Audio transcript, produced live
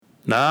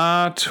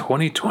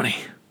2020.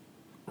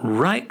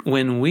 Right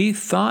when we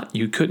thought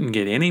you couldn't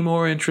get any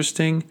more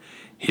interesting,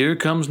 here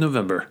comes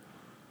November.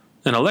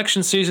 An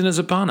election season is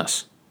upon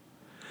us.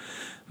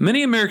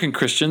 Many American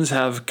Christians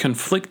have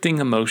conflicting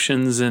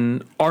emotions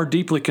and are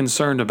deeply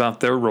concerned about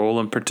their role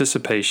and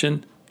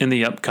participation in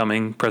the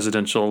upcoming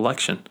presidential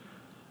election.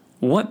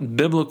 What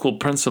biblical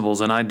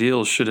principles and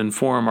ideals should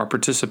inform our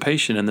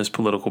participation in this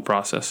political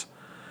process?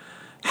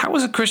 How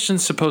is a Christian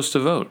supposed to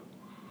vote?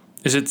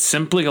 Is it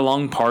simply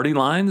along party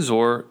lines,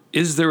 or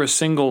is there a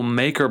single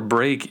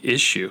make-or-break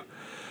issue?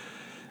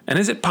 And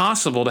is it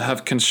possible to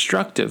have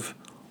constructive,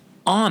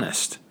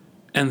 honest,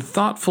 and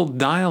thoughtful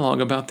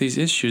dialogue about these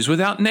issues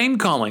without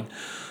name-calling,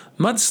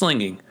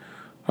 mudslinging,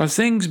 or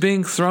things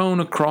being thrown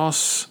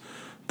across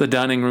the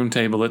dining room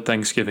table at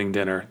Thanksgiving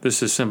dinner?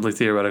 This is simply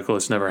theoretical.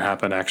 It's never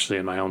happened actually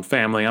in my own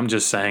family. I'm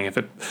just saying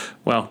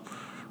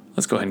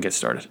let's go ahead and get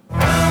started.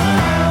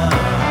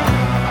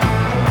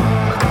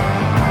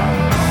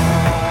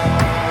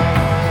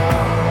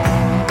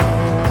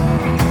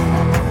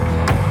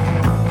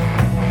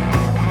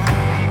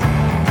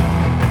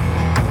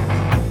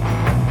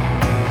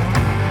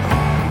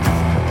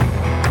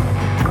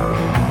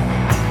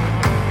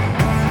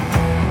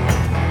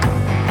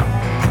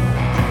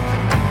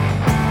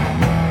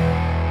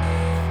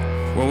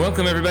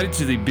 Welcome, everybody,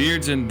 to the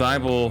Beards and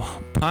Bible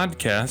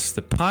podcast,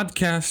 the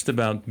podcast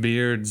about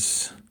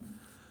beards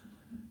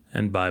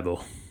and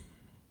Bible.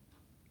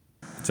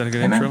 Is that a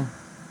good intro?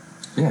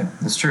 Yeah,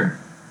 that's true.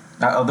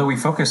 Although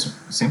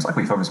seems like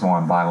we focus more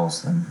on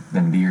Bibles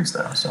than beards,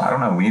 though. So I don't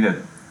know. We need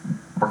to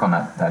work on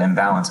that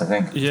imbalance, I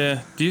think.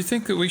 Yeah. Do you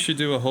think that we should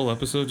do a whole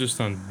episode just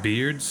on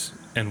beards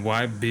and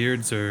why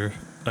beards are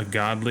a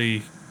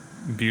godly,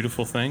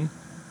 beautiful thing?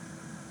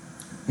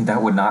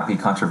 That would not be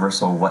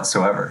controversial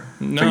whatsoever.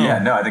 No. But yeah,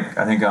 no, I think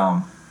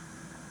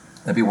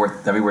that'd be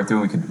worth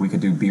doing. We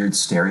could do beard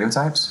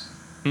stereotypes.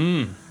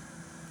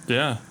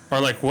 Yeah. Or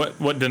like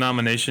what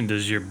denomination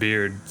does your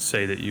beard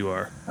say that you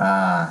are?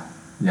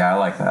 Yeah, I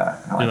like that.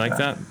 You like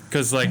that?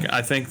 Because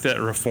I think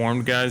that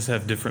Reformed guys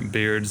have different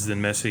beards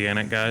than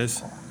Messianic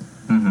guys.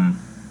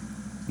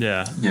 Mm-hmm.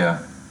 Yeah.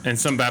 Yeah. And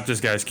some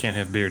Baptist guys can't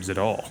have beards at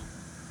all.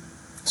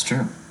 It's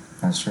true.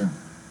 That's true.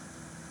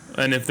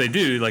 And if they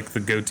do, like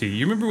the goatee.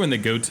 You remember when the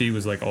goatee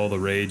was like all the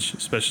rage,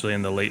 especially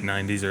in the late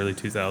 90s, early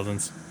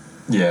 2000s?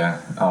 Yeah.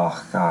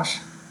 Oh, gosh.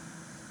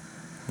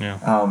 Yeah.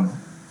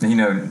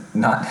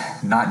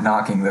 Not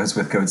knocking those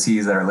with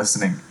goatees that are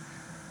listening.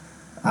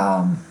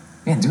 Man,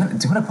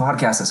 doing a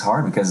podcast is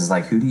hard because it's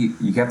like, who do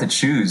you have to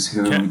choose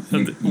who.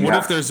 What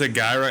if there's a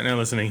guy right now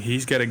listening?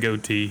 He's got a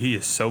goatee. He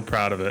is so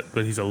proud of it,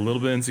 but he's a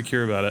little bit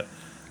insecure about it.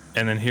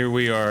 And then here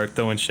we are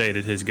throwing shade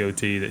at his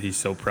goatee that he's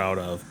so proud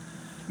of.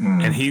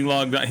 And he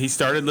logged on. He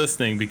started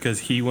listening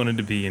because he wanted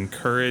to be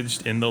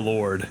encouraged in the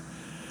Lord.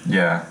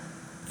 Yeah.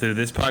 Through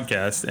this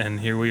podcast, and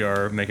here we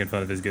are making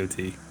fun of his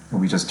goatee.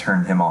 We just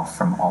turned him off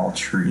from all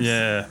truth.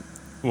 Yeah.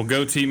 Well,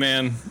 goatee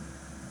man,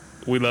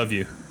 we love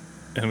you,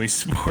 and we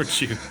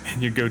support you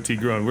and your goatee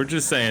growing. We're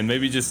just saying,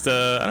 maybe just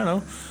I don't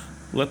know,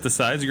 let the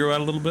sides grow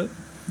out a little bit.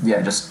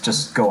 Yeah,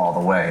 just go all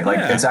the way. Like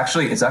it's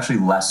actually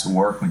less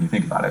work when you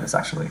think about it. It's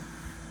actually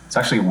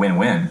a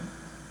win-win.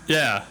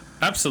 Yeah,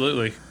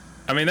 absolutely.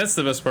 I mean, that's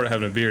the best part of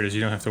having a beard is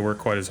you don't have to work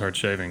quite as hard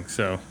shaving.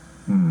 So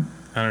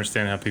I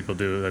understand how people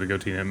do that, a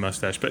goatee and a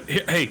mustache. But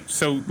hey,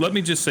 so let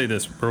me just say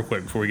this real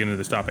quick before we get into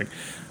this topic.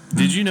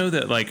 Did you know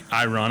that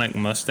ironic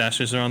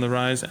mustaches are on the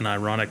rise and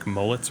ironic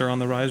mullets are on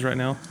the rise right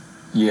now?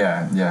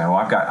 Yeah. Well,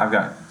 I've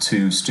got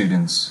two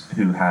students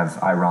who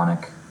have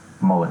ironic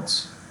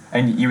mullets,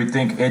 and you would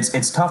think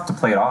it's tough to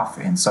play it off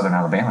in Southern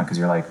Alabama because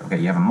you're like, okay,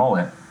 you have a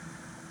mullet,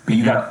 but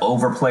you got to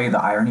overplay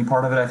the irony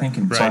part of it. I think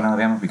in Southern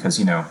Alabama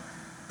because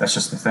that's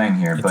just the thing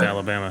here. It's but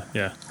Alabama,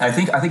 yeah. I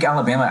think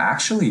Alabama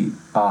actually,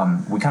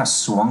 we kind of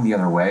swung the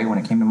other way when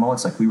it came to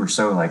mullets. Like we were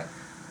so like,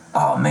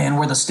 oh man,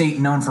 we're the state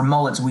known for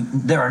mullets.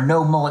 There are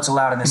no mullets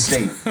allowed in this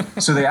state.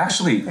 So they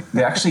actually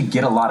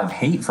get a lot of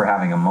hate for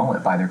having a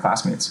mullet by their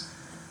classmates.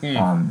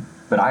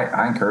 But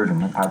I encourage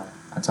them. I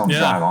tell them to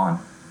drive on.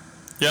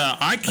 Yeah,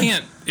 I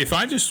can't. If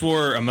I just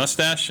wore a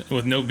mustache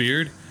with no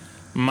beard,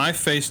 my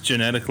face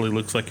genetically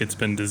looks like it's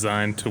been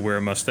designed to wear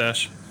a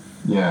mustache.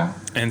 Yeah.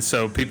 And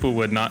so people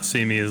would not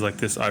see me as like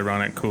this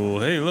ironic,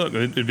 cool, hey, look.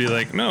 It'd be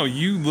like, no,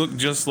 you look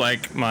just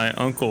like my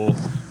uncle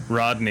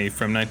Rodney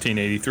from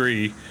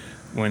 1983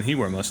 when he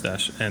wore a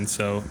mustache. And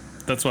so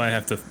that's why I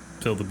have to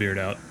fill the beard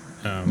out.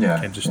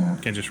 Can't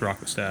just rock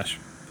the stash.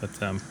 But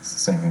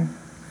same here.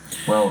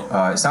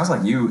 Well, it sounds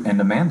like you and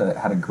Amanda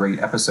had a great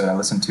episode. I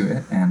listened to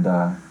it, and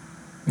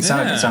it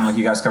sounded like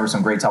you guys covered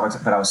some great topics,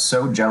 but I was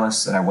so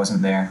jealous that I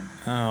wasn't there.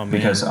 Oh, man.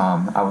 Because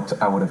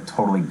I would have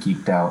totally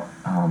geeked out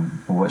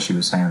what she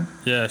was saying.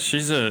 Yeah,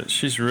 she's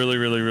really,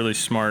 really, really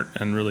smart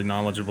and really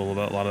knowledgeable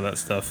about a lot of that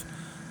stuff.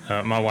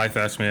 My wife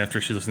asked me after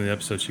she listened to the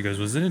episode, she goes,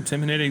 was it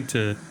intimidating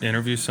to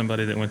interview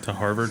somebody that went to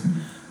Harvard?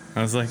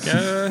 I was like,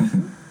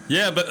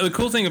 yeah, but the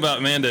cool thing about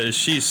Amanda is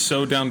she's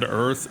so down to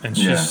earth and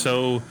she's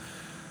so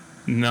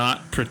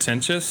not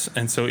pretentious.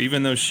 And so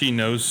even though she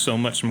knows so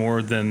much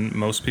more than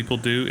most people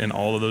do in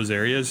all of those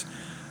areas,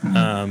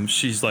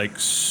 She's like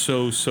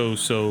so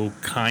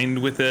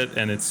kind with it,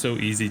 and it's so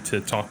easy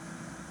to talk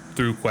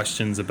through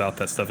questions about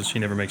that stuff, and she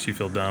never makes you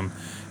feel dumb,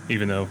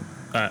 even though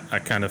I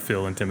kind of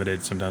feel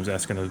intimidated sometimes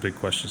asking those big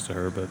questions to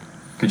her. But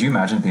could you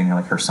imagine being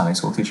like her Sunday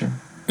school teacher,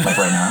 like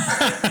right now?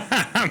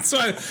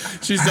 So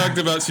she's talked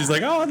about. She's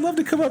like, "Oh, I'd love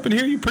to come up and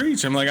hear you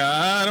preach." I'm like,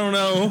 I don't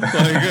know.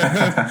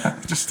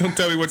 Like, just don't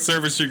tell me what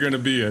service you're going to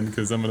be in,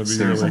 because I'm going to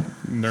be really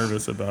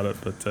nervous about it.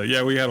 But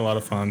yeah, we had a lot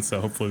of fun. So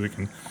hopefully we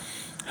can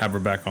have her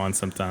back on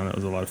sometime. That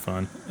was a lot of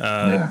fun.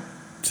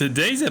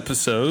 Today's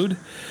episode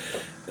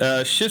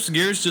shifts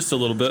gears just a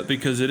little bit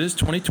because it is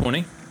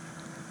 2020.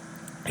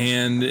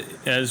 And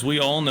as we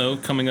all know,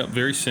 coming up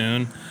very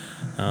soon,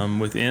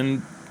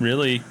 within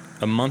really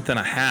a month and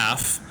a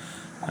half,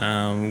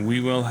 we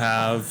will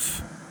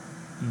have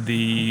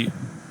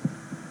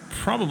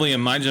probably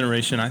in my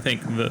generation, I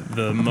think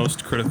the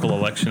most critical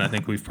election I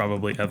think we've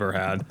probably ever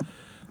had.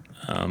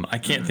 I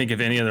can't think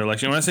of any other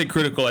election. When I say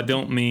critical, I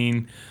don't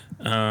mean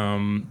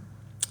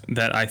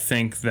that I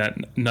think that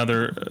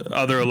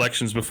other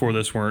elections before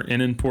this were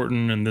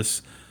unimportant, and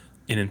this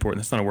unimportant.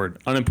 That's not a word.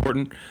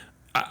 Unimportant.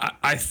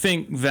 I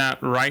think that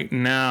right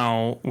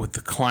now, with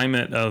the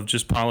climate of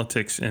just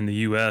politics in the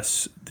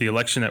U.S., the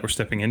election that we're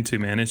stepping into,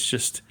 man, it's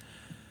just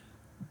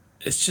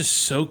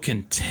so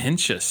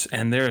contentious,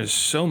 and there is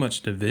so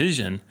much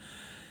division.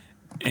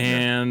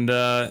 And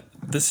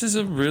this is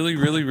a really,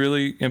 really,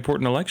 really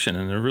important election,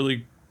 and a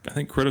really, I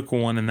think, critical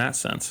one in that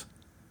sense.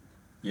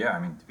 Yeah, I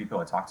mean, the people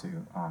I talk to,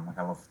 like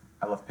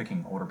I love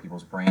picking older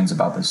people's brains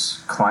about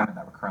this climate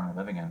that we're currently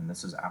living in.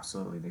 This is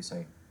absolutely, they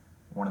say,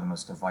 one of the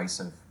most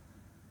divisive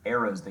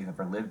eras they've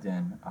ever lived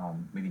in.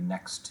 Maybe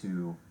next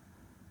to,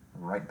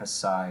 right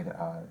beside,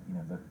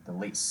 the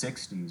late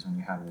 '60s when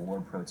you had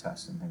war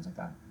protests and things like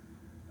that.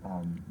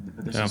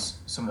 But this is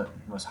some of the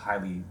most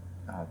highly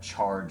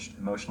charged,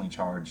 emotionally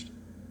charged,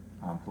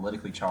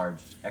 politically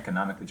charged,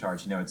 economically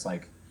charged. It's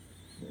like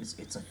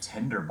it's a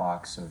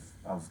tinderbox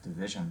of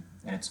division,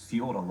 and it's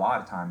fueled a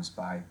lot of times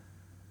by.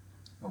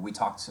 We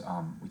talked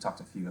a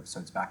few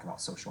episodes back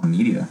about social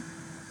media,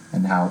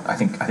 and how I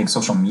think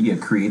social media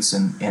creates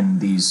in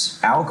these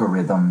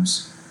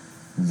algorithms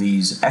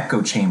these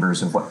echo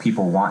chambers of what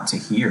people want to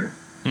hear.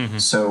 Mm-hmm.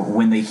 So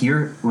when they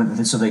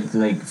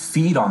they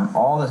feed on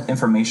all the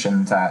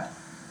information that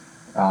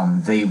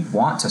they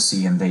want to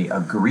see and they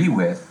agree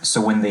with. So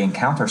when they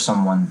encounter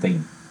someone they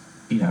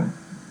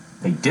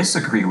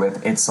disagree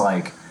with, it's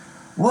like,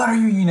 what are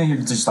you? You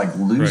just like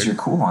lose your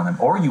cool on them,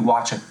 or you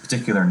watch a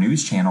particular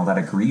news channel that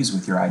agrees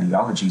with your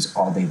ideologies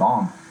all day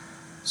long.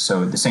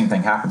 So the same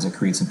thing happens. It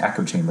creates an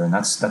echo chamber, and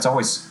that's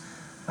always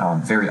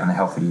very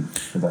unhealthy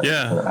for that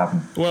to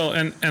happen. Well,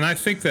 and I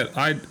think that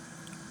I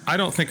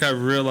don't think I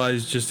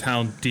realized just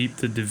how deep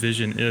the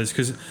division is,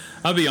 because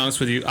I'll be honest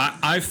with you,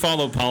 I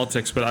follow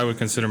politics, but I would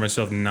consider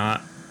myself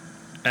not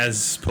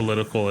as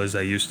political as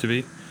I used to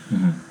be.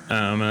 Mm-hmm.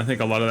 And I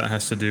think a lot of that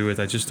has to do with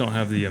I just don't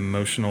have the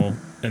emotional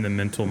and the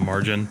mental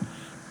margin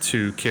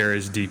to care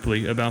as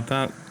deeply about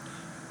that.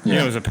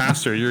 Yeah. As a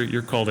pastor,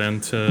 you're called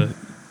in to,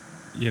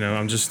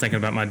 I'm just thinking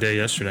about my day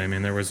yesterday. I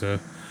mean, there was a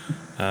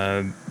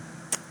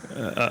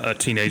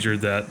teenager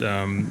that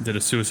did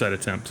a suicide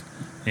attempt,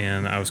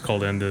 and I was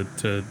called in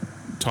to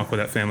talk with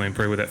that family and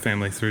pray with that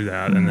family through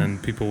that. Mm-hmm. And then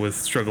people with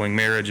struggling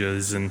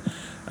marriages, and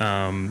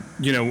on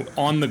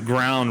the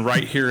ground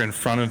right here in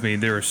front of me,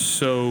 there is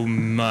so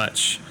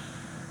much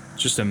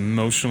just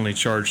emotionally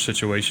charged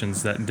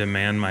situations that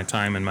demand my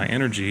time and my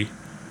energy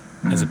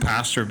as a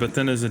pastor, but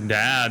then as a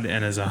dad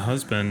and as a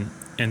husband.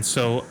 And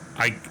so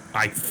I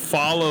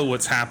follow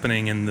what's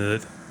happening in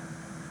the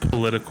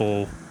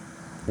political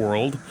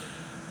world,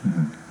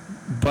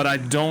 but I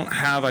don't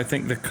have, I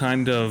think, the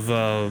kind of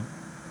I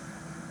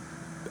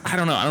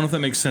don't know if that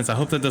makes sense. I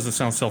hope that doesn't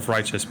sound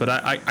self-righteous, but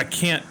I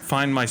can't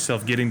find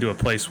myself getting to a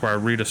place where I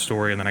read a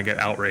story and then I get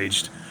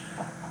outraged.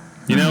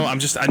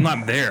 I'm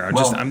not there.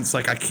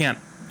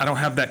 I don't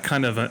have that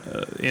kind of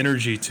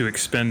energy to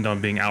expend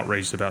on being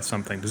outraged about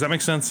something. Does that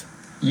make sense?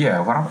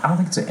 Yeah, well, I don't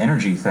think it's an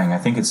energy thing. I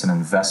think it's an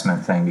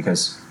investment thing,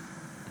 because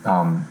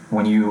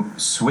when you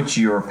switch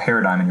your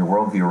paradigm and your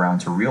worldview around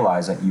to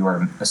realize that you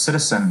are a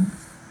citizen,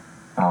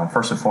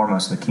 first and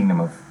foremost, of the kingdom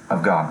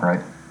of God,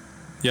 right?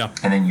 Yeah.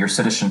 And then your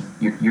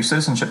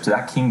citizenship to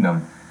that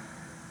kingdom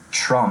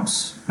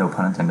trumps, no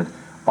pun intended,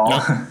 all. No,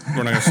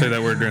 we're not going to say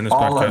that word during this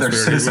all podcast. Other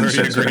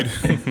citizenships.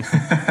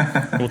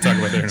 We'll talk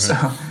about that in a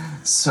minute.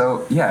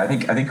 So yeah, I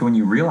think when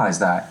you realize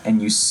that,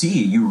 and you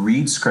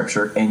read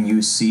scripture and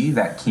you see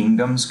that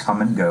kingdoms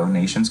come and go,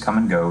 nations come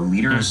and go,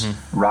 leaders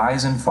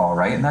rise and fall,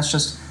 right? And that's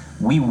just,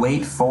 we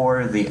wait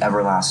for the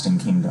everlasting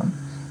kingdom.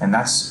 And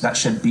that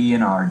should be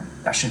in our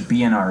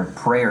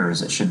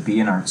prayers. It should be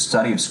in our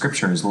study of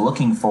scripture, is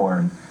looking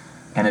for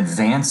and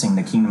advancing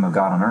the kingdom of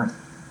God on earth.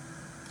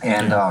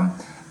 And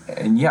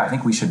I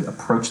think we should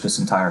approach this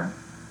entire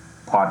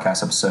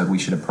podcast episode. We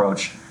should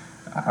approach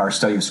our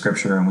study of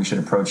scripture, and we should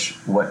approach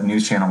what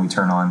news channel we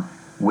turn on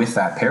with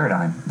that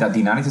paradigm, that the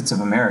United States of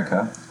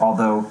America,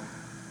 although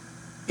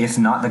if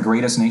not the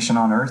greatest nation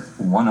on earth,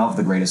 one of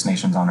the greatest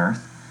nations on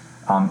earth,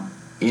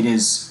 it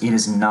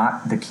is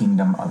not the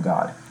kingdom of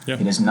God. Yeah.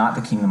 It is not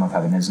the kingdom of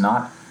heaven. It is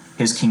not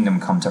his kingdom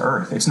come to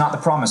earth. It's not the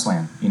promised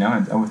land, and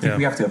I think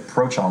we have to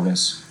approach all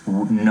this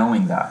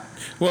knowing that.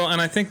 Well,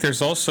 and I think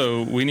there's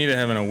also, we need to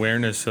have an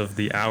awareness of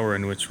the hour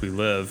in which we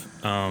live.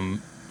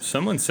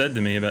 Someone said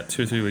to me about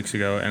 2 or 3 weeks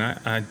ago, and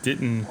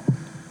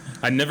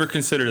I never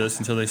considered this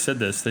until they said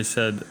this. They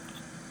said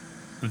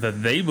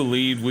that they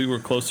believed we were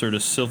closer to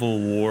civil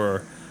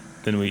war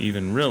than we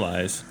even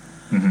realize.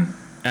 Mm-hmm.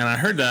 And I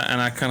heard that,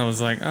 and I kind of was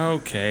like,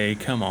 okay,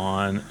 come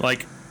on.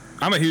 Like,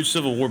 I'm a huge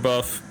Civil War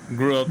buff,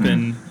 grew up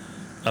in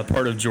a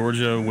part of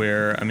Georgia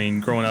where,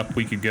 growing up,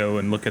 we could go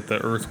and look at the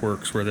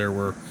earthworks where there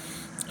were,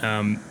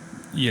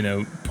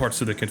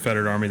 parts of the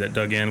Confederate Army that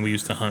dug in. We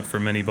used to hunt for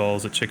many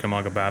balls at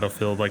Chickamauga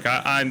Battlefield. Like,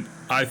 I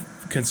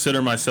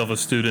consider myself a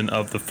student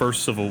of the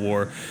first Civil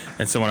War.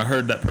 And so when I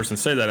heard that person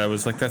say that, I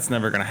was like, that's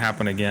never going to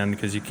happen again,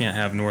 because you can't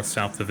have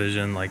North-South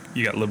division. Like,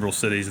 you got liberal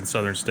cities in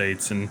southern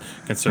states and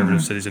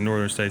conservative cities in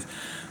northern states.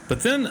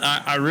 But then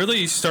I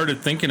really started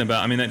thinking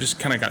about, that just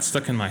kind of got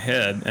stuck in my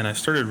head, and I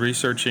started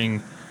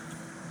researching,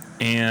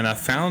 and I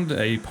found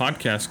a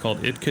podcast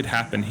called It Could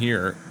Happen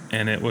Here,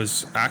 and it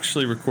was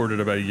actually recorded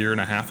about 1.5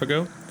 years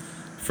ago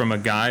from a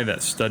guy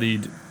that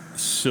studied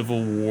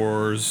civil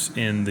wars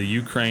in the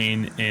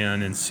Ukraine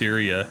and in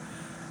Syria,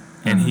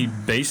 and he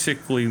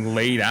basically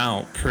laid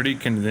out pretty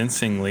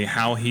convincingly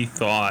how he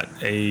thought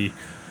a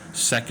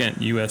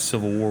second U.S.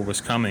 Civil War was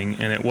coming,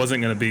 and it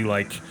wasn't going to be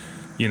like,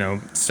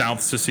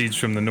 South secedes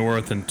from the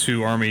North and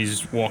two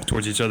armies walk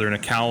towards each other in a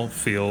cow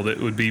field. It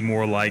would be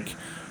more like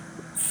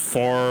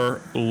far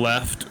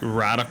left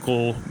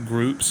radical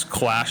groups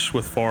clash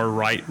with far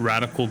right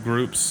radical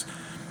groups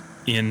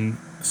in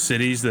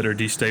cities that are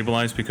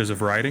destabilized because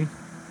of rioting.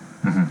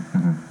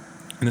 And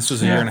this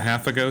was 1.5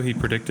 years ago. He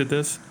predicted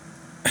this.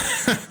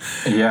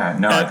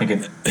 I think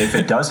if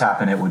it does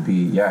happen, it would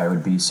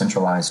be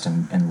centralized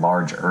in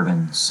large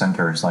urban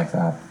centers like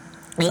that.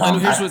 Well,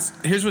 and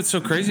here's what's so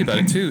crazy about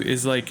it too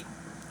is, like,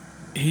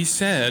 he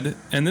said,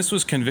 and this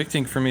was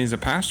convicting for me as a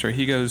pastor.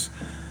 He goes,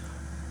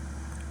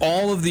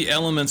 all of the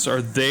elements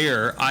are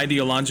there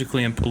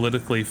ideologically and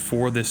politically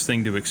for this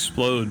thing to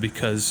explode,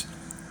 because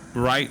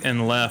right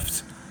and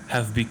left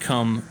have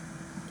become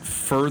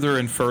further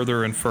and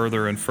further and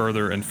further and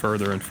further and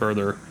further and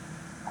further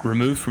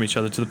removed from each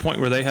other, to the point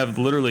where they have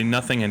literally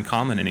nothing in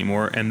common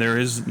anymore, and there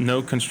is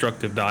no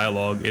constructive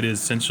dialogue. It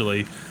is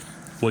essentially,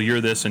 well,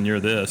 you're this and you're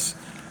this,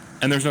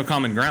 and there's no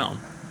common ground.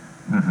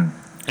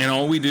 And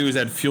all we do is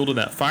add fuel to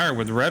that fire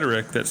with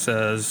rhetoric that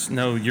says,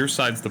 no, your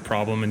side's the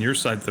problem, and your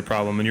side's the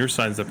problem, and your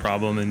side's the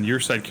problem, and your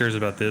side cares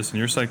about this, and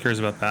your side cares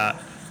about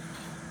that.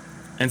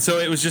 And so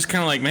it was just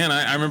kind of like, man,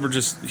 I remember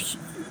just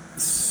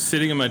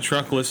sitting in my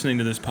truck listening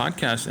to this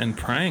podcast and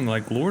praying,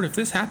 like, Lord, if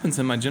this happens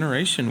in my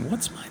generation,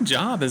 what's my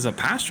job as a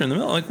pastor in the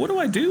middle? Like, what do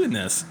I do in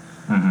this?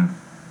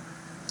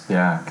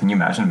 Yeah. Can you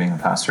imagine being a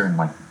pastor in,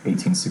 like,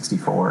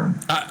 1864?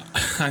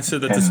 I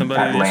said that to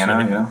somebody.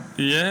 Atlanta,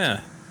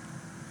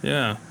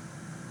 Yeah.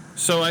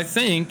 So I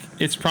think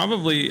it's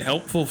probably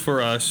helpful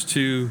for us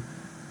to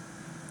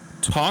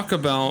talk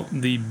about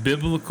the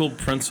biblical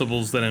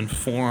principles that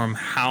inform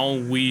how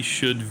we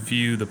should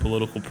view the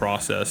political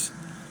process,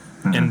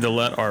 and to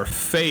let our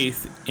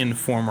faith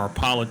inform our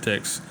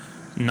politics,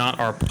 not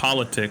our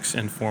politics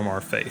inform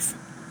our faith.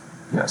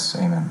 Yes,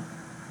 amen.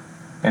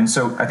 And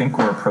so I think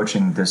we're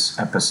approaching this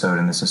episode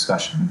and this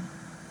discussion,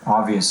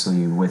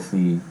 obviously, with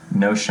the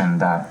notion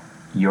that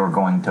you're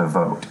going to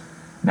vote.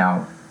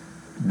 Now,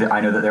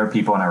 I know that there are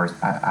people, and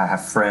I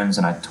have friends,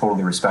 and I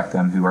totally respect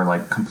them, who are,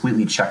 like,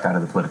 completely checked out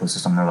of the political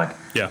system. They're like,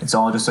 it's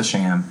all just a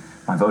sham.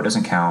 My vote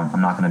doesn't count.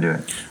 I'm not going to do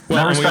it. Well,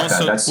 and I respect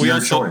that. That's your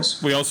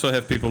choice. We also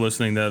have people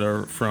listening that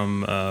are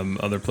from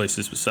other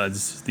places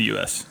besides the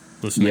U.S.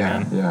 listening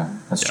in. Yeah,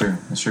 that's true.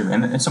 That's true.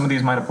 And some of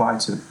these might apply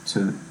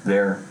to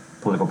their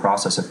political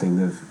process if they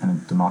live in a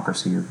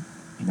democracy or,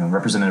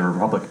 representative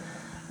republic.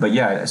 But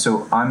yeah,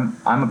 so I'm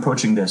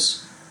approaching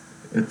this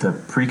with the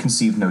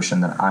preconceived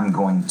notion that I'm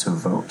going to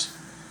vote.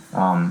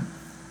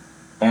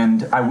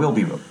 And I will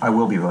be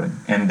voting.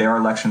 And there are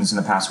elections in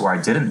the past where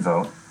I didn't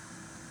vote,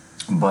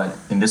 but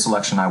in this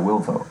election I will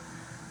vote.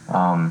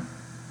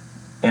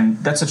 And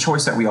that's a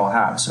choice that we all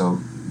have. So,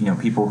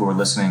 people who are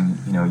listening,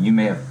 you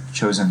may have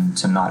chosen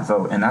to not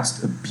vote. And that's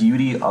the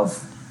beauty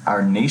of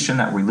our nation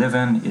that we live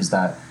in, is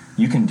that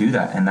you can do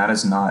that, and that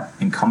is not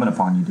incumbent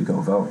upon you to go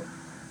vote.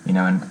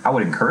 And I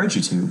would encourage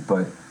you to,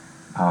 but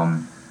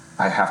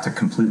I have to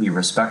completely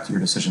respect your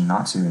decision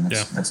not to, and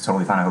that's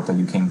totally fine. I hope that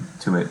you came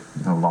to it,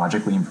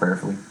 logically and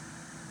prayerfully.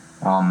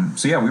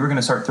 We were going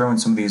to start throwing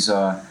some of these.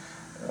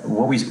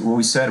 What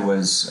we said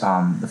was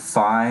the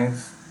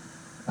 5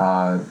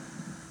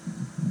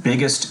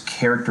 biggest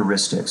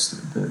characteristics,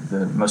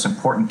 the most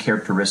important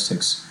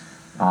characteristics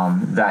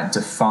that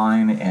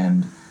define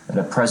and that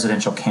a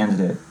presidential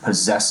candidate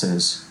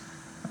possesses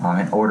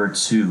in order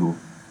to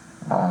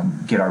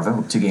gain our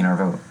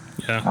vote.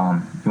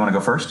 Yeah. You want to go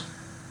first?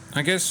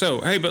 I guess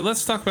so. Hey, but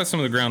let's talk about some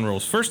of the ground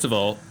rules. First of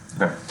all,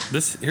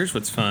 here's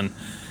what's fun.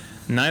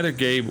 Neither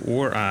Gabe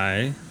or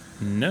I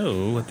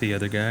know what the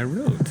other guy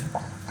wrote.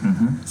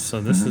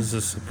 So this is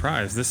a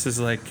surprise. This is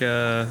like,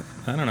 I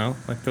don't know,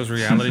 like those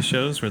reality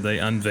shows where they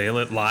unveil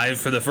it live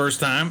for the first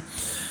time.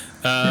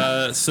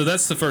 So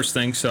that's the first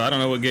thing. So I don't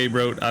know what Gabe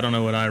wrote. I don't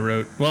know what I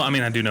wrote. Well, I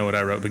mean, I do know what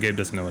I wrote, but Gabe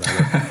doesn't know what I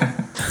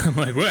wrote. I'm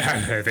like, well, I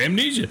have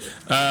amnesia.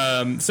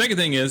 Second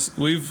thing is,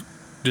 we've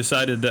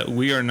decided that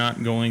we are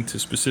not going to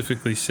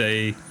specifically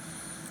say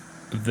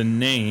the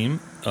name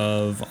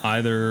of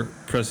either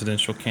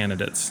presidential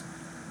candidates.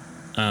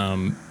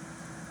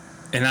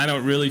 And I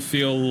don't really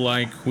feel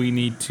like we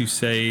need to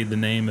say the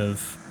name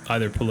of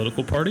either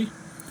political party.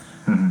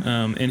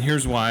 And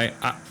here's why.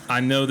 I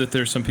know that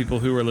there's some people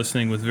who are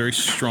listening with very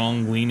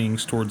strong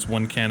leanings towards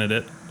one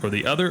candidate or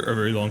the other, or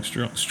very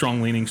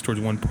strong leanings towards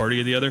one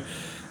party or the other.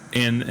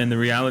 And the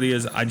reality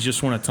is, I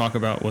just want to talk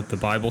about what the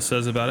Bible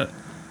says about it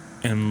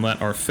and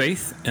let our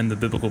faith and the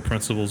biblical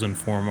principles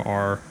inform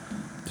our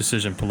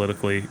decision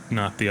politically,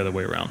 not the other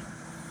way around.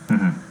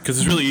 Because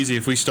it's really easy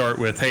if we start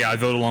with, hey, I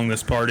vote along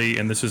this party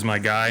and this is my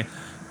guy,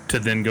 to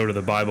then go to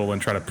the Bible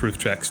and try to proof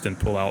text and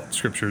pull out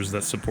scriptures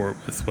that support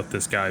with what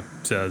this guy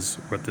says,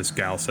 what this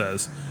gal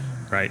says,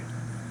 right?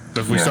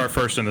 But if we start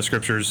first in the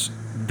scriptures,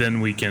 then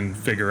we can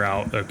figure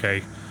out,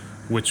 okay,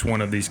 which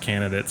one of these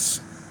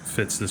candidates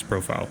fits this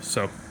profile.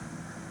 So,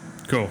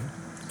 cool.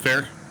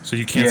 Fair? So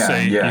you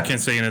can't you can't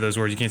say any of those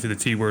words. You can't say the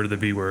T word or the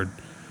B word.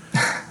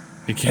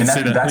 You can't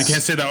say that. You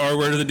can't say the R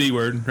word or the D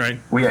word, right?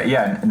 Well,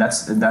 and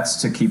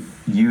that's to keep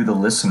you, the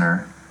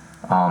listener,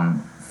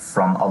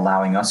 from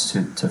allowing us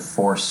to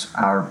force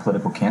our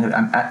political candidate.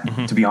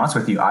 To be honest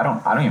with you, I don't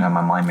even have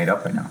my mind made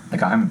up right now.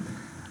 Like I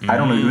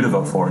don't know who to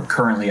vote for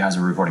currently as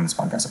we're recording this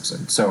podcast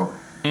episode. So,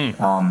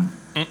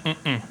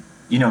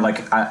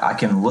 like I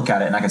can look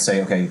at it and I can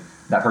say, okay,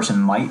 that person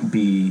might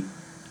be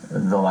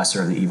the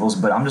lesser of the evils,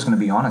 but I'm just going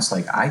to be honest.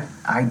 Like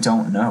I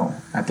don't know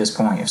at this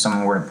point. If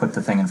someone were to put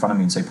the thing in front of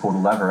me and say pull the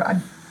lever,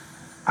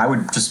 I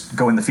would just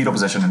go in the fetal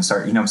position and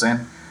start. You know what I'm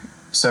saying?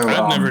 So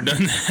I've never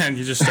done that.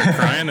 You just start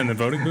crying in the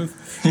voting booth.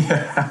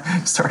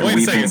 Start weeping.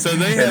 Wait a second. So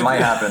it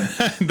might happen.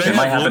 It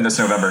might happen this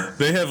November.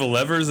 They have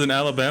levers in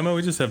Alabama.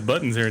 We just have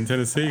buttons here in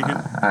Tennessee.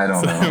 I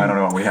don't know. I don't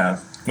know what we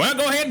have. Well,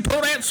 go ahead and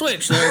pull that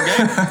switch there,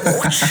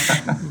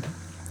 Gabe.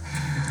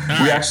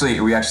 We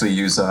actually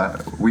use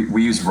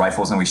we use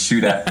rifles and we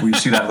shoot at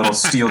little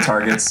steel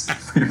targets.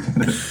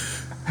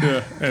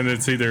 Yeah, and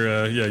it's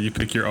either you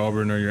pick your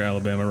Auburn or your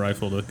Alabama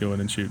rifle to go in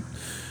and shoot.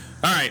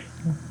 All right,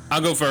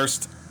 I'll go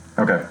first.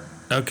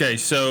 Okay,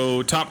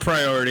 so top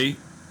priority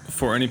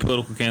for any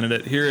political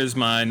candidate. Here is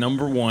my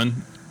number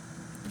one.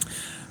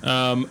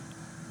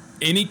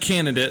 Any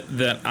candidate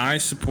that I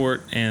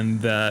support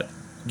and that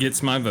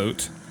gets my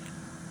vote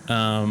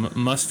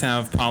must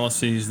have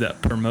policies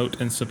that promote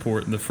and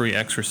support the free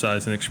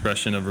exercise and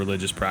expression of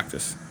religious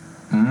practice.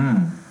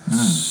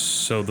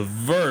 So the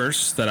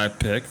verse that I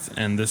picked,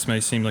 and this may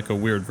seem like a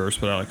weird verse,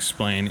 but I'll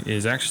explain,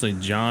 is actually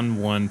John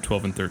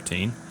 1:12 and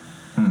 13.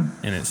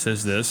 And it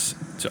says this: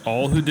 to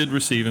all who did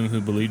receive him, who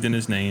believed in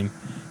his name,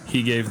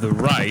 he gave the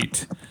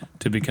right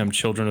to become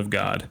children of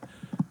God,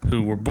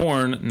 who were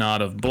born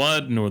not of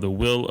blood, nor the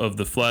will of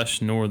the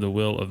flesh, nor the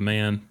will of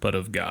man, but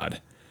of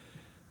God.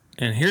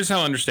 And here's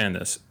how I understand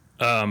this.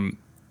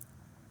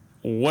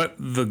 What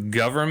the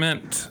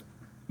government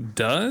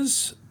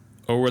does,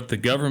 or what the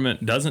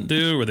government doesn't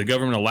do, or the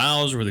government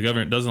allows, or the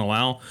government doesn't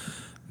allow,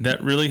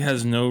 that really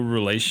has no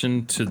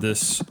relation to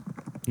this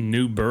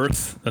new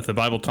birth that the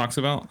Bible talks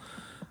about.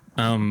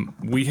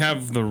 We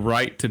have the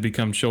right to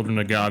become children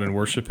of God and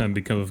worship him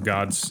because of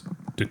God's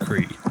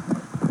decree.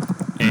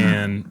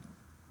 And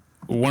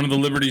one of the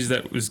liberties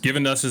that was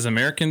given to us as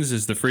Americans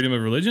is the freedom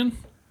of religion.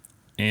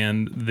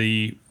 And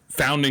the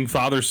founding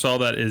fathers saw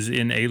that as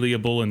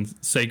inalienable and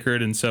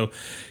sacred. And so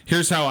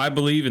here's how I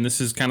believe, and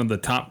this is kind of the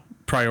top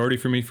priority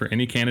for me for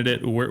any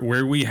candidate,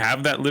 where we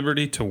have that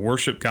liberty to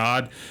worship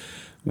God,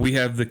 we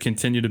have the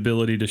continued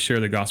ability to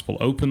share the gospel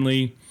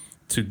openly,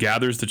 to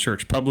gather as the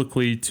church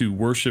publicly, to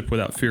worship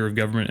without fear of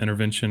government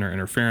intervention or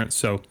interference.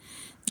 So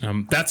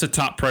that's a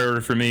top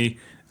priority for me.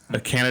 A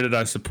candidate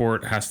I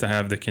support has to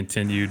have the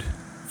continued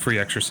free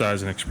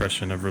exercise and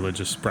expression of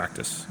religious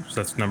practice. So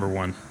that's number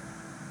one.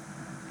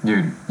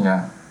 Dude,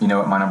 yeah. You know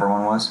what my number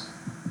one was?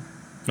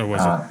 What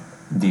was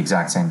it? The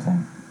exact same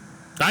thing.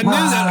 I knew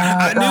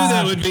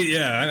that would be,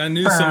 I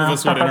knew some of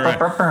us would interact.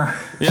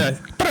 Yeah.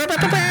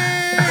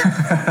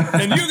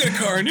 And you get a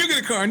car, and you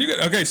get a car, and you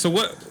get... Okay, so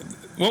what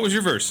was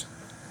your verse?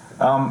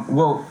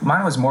 Well,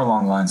 mine was more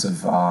along the lines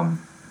of, 1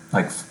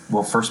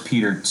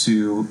 Peter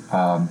 2,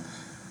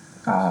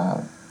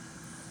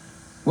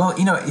 well,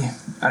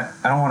 I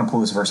don't want to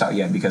pull this verse out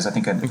yet because I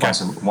think I'd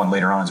pass one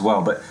later on as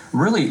well. But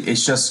really,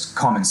 it's just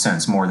common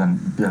sense more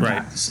than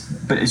right. that.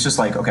 But it's just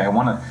like, okay, I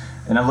want to,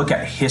 and I look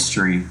at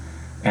history,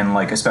 and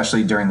like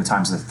especially during the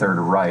times of the Third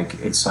Reich,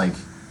 it's like,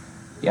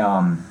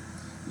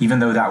 even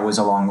though that was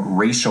along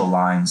racial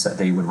lines that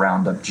they would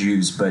round up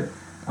Jews, but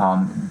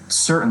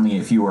certainly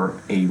if you were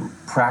a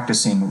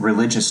practicing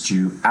religious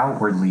Jew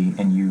outwardly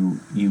and you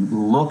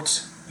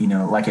looked,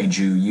 like a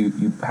Jew,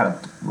 you had a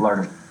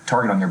larger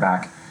target on your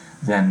back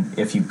than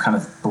if you kind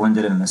of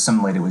blended and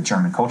assimilated with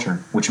German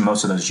culture, which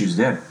most of those Jews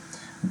did.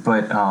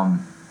 But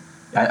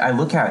I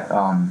look at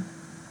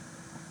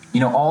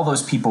all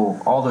those people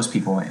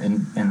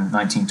in the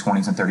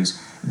 1920s and 30s,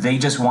 they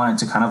just wanted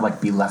to kind of like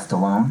be left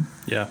alone.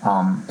 Yeah.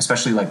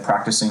 Especially like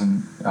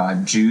practicing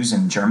Jews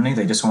in Germany,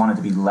 they just wanted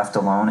to be left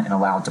alone and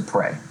allowed to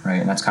pray,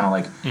 right? And that's kind of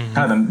like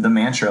the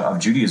mantra of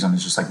Judaism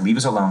is just like, leave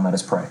us alone, let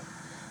us pray.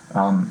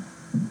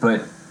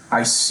 But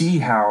I see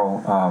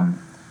how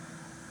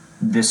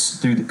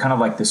through kind of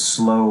like this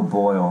slow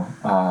boil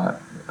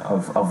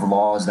of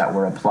laws that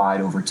were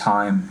applied over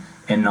time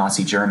in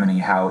Nazi Germany,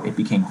 how it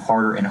became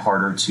harder and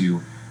harder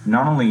to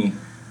not only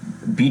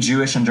be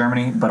Jewish in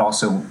Germany, but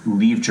also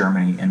leave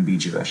Germany and be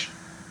Jewish.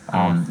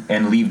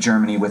 And leave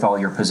Germany with all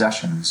your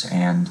possessions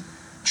and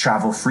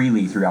travel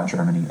freely throughout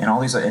Germany and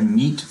all these, and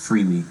meet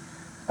freely.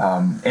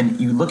 And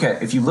if you look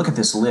at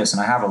this list,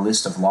 and I have a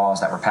list of laws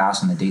that were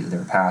passed and the date that they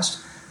were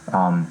passed,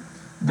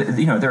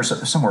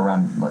 there's somewhere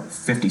around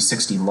 50,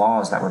 60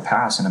 laws that were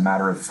passed in a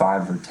matter of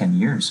 5 or 10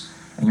 years.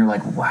 And you're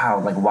like,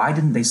 wow, like why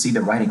didn't they see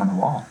the writing on the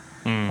wall?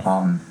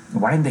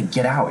 Why didn't they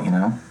get out,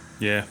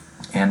 Yeah.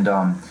 And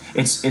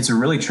it's a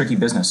really tricky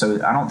business. So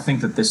I don't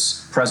think that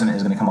this president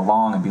is going to come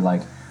along and be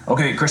like,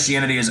 okay,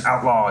 Christianity is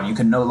outlawed. You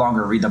can no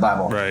longer read the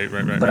Bible. Right.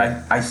 But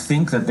I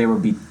think that there will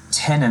be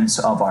tenets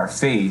of our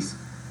faith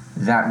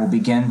that will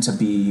begin to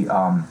be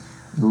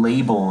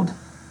labeled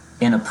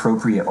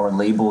inappropriate or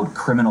labeled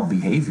criminal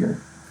behavior.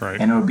 Right.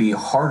 And it would be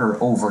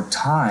harder over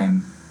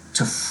time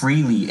to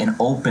freely and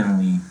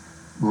openly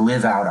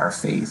live out our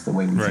faith the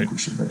way we think we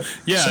should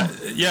live. Yeah,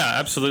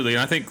 absolutely.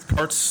 And I think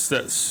parts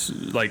that's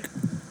like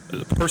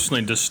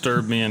personally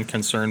disturb me and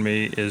concern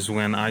me is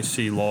when I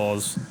see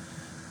laws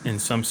in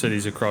some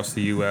cities across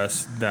the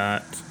U.S.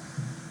 that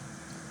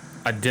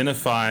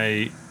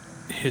identify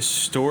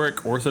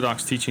historic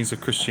Orthodox teachings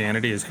of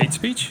Christianity as hate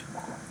speech.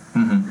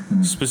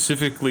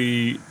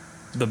 Specifically,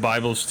 the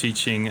Bible's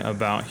teaching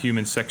about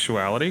human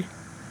sexuality.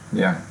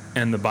 Yeah.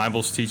 And the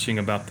Bible's teaching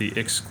about the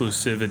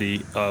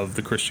exclusivity of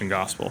the Christian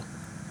gospel.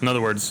 In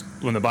other words,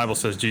 when the Bible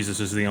says Jesus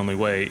is the only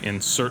way,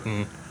 in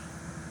certain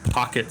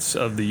pockets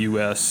of the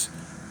U.S.,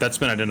 that's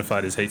been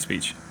identified as hate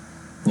speech.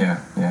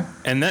 Yeah.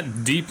 And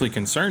that deeply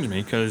concerns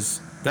me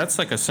because that's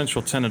like a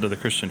central tenet of the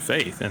Christian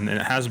faith, and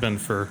it has been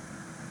for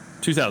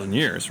 2,000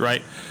 years,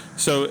 right?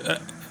 So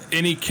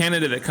any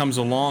candidate that comes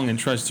along and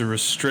tries to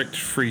restrict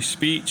free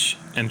speech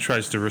and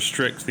tries to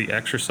restrict the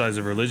exercise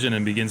of religion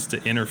and begins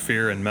to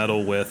interfere and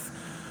meddle with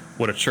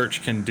what a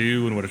church can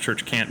do and what a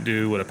church can't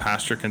do, what a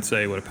pastor can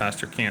say, what a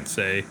pastor can't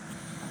say.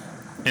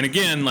 And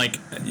again, like,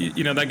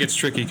 that gets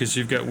tricky because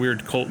you've got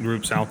weird cult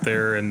groups out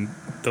there, and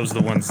those are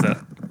the ones that,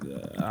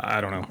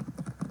 I don't know.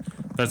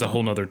 That's a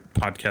whole nother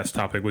podcast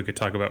topic. We could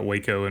talk about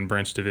Waco and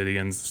Branch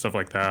Davidians, stuff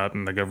like that,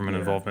 and the government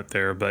involvement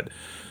there. But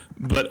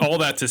all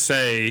that to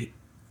say,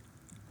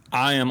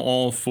 I am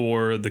all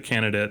for the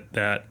candidate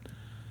that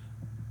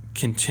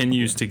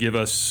continues to give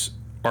us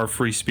our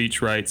free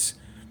speech rights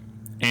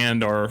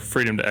and our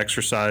freedom to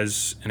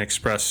exercise and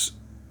express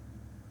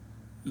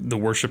the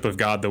worship of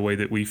God the way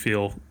that we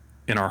feel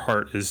in our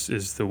heart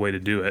is the way to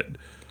do it.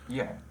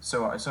 Yeah.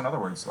 So in other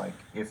words, like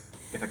if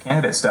a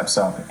candidate steps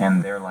up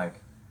and they're like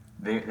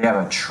they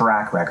have a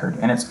track record,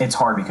 and it's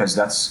hard because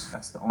that's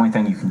the only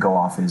thing you can go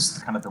off is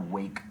kind of the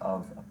wake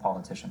of a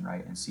politician,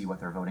 right? And see what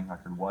their voting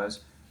record was.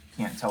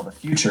 You can't tell the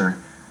future,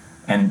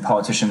 and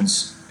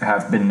politicians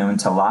have been known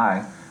to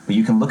lie, but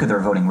you can look at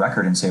their voting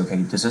record and say,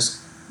 okay, does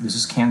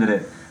this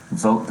candidate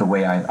vote the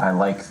way I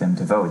like them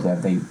to vote?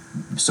 Have they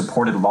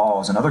supported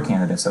laws and other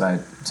candidates that I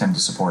tend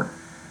to support?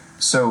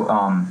 So,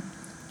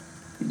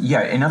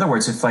 in other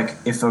words, if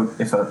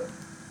a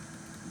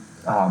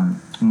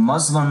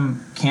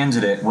Muslim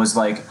candidate was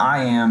like,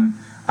 I'm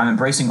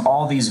embracing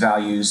all these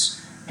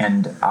values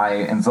and I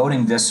am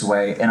voting this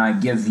way, and I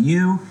give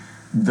you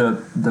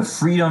the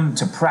freedom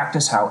to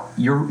practice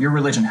your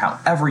religion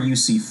however you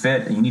see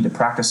fit, and you need to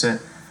practice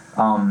it.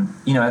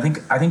 I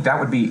think that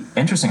would be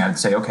interesting. I'd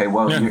say, okay,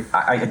 well,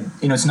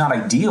 it's not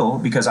ideal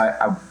because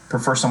I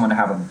prefer someone to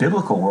have a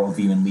biblical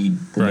worldview and lead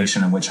the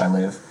nation in which I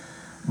live.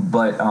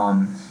 But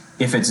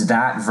if it's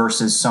that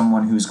versus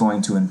someone who's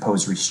going to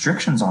impose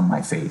restrictions on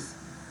my faith,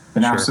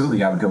 then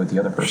absolutely I would go with the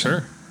other person.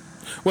 Sure.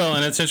 Well,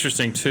 and it's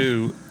interesting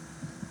too.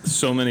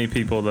 So many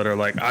people that are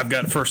like, I've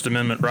got First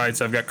Amendment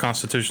rights, I've got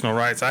constitutional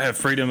rights, I have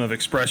freedom of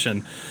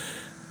expression.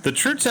 The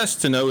true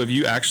test to know if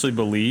you actually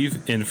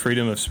believe in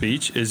freedom of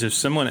speech is if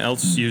someone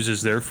else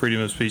uses their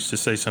freedom of speech to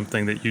say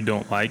something that you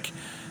don't like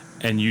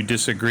and you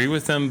disagree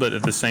with them, but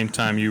at the same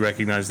time you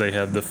recognize they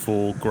have the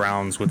full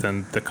grounds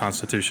within the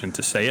Constitution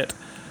to say it.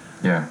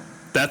 Yeah.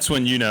 That's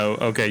when you know,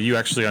 okay, you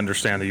actually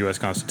understand the U.S.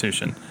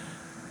 Constitution.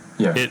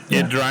 Yeah.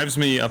 It drives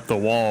me up the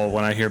wall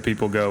when I hear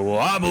people go, well,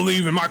 I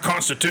believe in my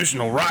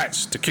constitutional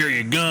rights to carry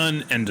a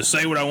gun and to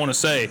say what I want to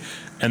say.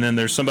 And then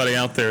there's somebody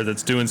out there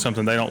that's doing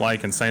something they don't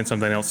like and saying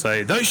something they don't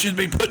say. They should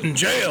be put in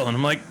jail. And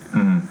I'm like,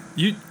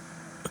 you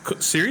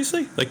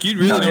seriously? Like, you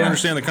really don't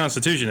understand the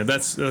Constitution if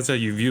that's how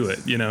you view it,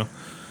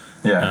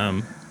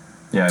 Yeah.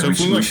 So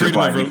we should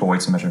apply equal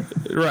weights and measures.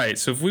 Right.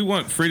 So if we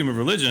want freedom of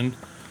religion,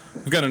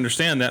 we've got to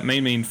understand that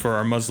may mean for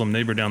our Muslim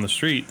neighbor down the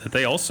street that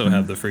they also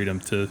have the freedom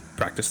to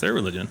practice their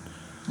religion.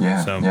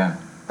 Yeah, yeah.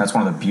 That's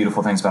one of the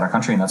beautiful things about our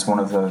country, and that's one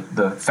of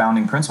the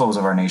founding principles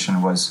of our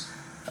nation was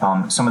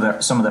some of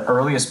the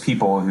earliest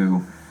people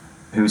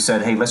who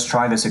said, hey, let's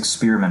try this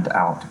experiment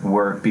out,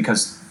 were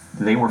because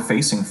they were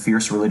facing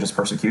fierce religious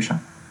persecution,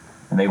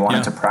 and they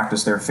wanted to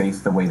practice their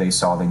faith the way they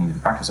saw they needed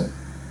to practice it.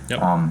 Yep.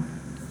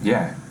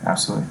 Yeah,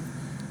 absolutely.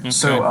 Okay.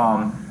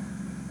 So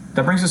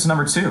that brings us to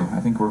number 2. I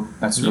think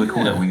that's really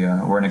cool that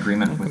we're in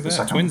agreement with the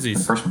second one, with the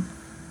first one.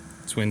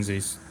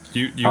 Twinsies.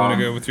 You want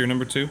to go with your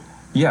number 2?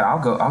 Yeah, I'll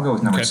go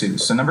with number 2.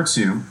 So number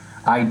 2,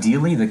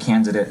 ideally the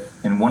candidate,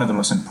 and one of the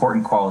most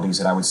important qualities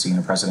that I would see in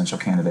a presidential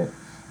candidate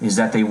is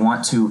that they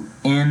want to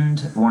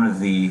end one of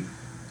the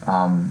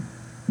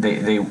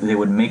they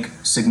would make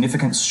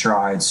significant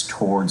strides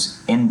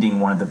towards ending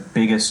one of the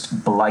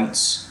biggest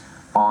blights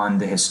on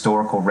the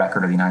historical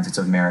record of the United States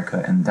of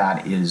America, and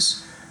that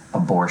is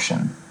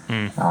abortion.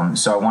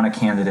 So I want a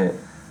candidate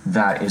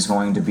that is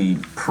going to be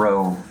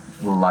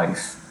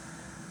pro-life.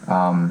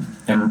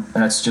 And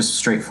that's just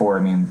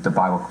straightforward. I mean, the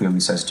Bible clearly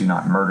says do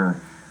not murder.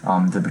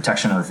 The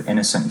protection of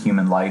innocent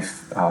human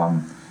life,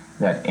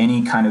 that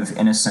any kind of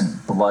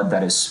innocent blood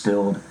that is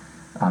spilled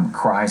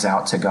cries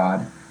out to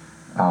God.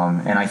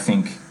 And I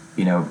think,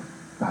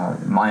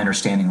 my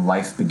understanding,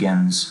 life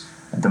begins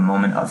at the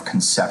moment of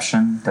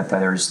conception, that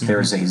there's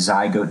a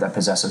zygote that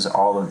possesses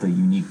all of the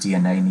unique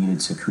DNA needed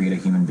to create a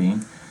human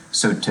being.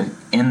 So to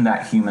end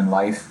that human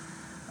life,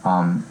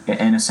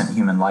 innocent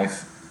human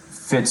life,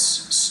 fits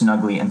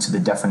snugly into the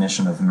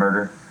definition of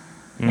murder.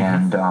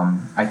 And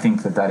I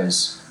think that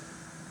is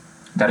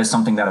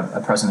something that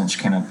a president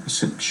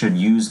should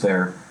use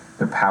their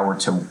power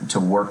to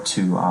work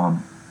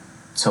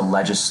to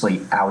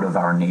legislate out of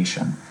our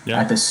nation.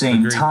 At the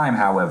same time,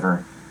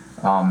 however,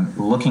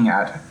 looking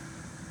at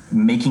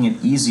making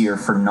it easier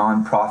for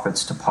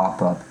nonprofits to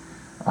pop up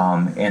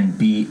and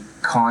be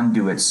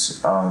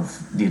conduits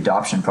of the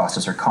adoption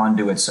process, or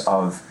conduits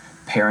of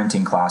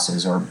parenting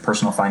classes or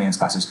personal finance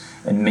classes,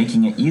 and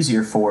making it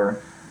easier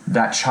for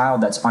that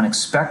child that's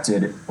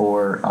unexpected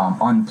or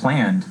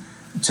unplanned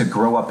to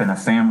grow up in a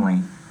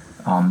family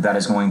that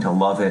is going to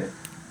love it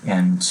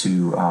and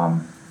to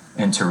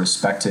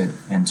respect it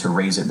and to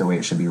raise it the way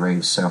it should be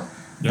raised. So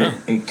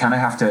you kind of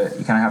have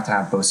to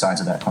have both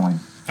sides of that coin.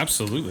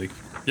 Absolutely.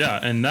 Yeah,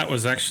 and that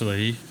was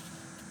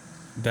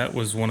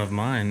one of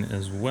mine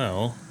as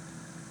well.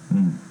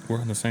 We're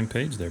on the same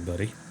page there,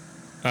 buddy.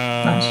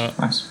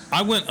 Nice.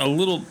 I went a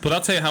little, but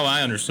I'll tell you how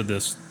I understood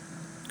this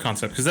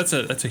concept, because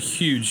that's a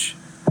huge,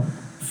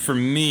 for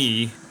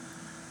me,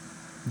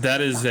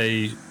 that is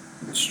a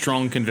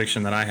strong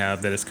conviction that I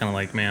have, that it's kind of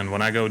like, man,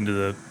 when I go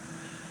into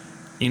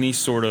any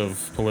sort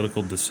of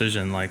political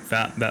decision like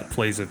that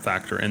plays a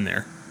factor in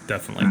there,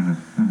 definitely.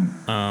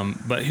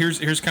 But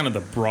here's kind of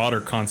the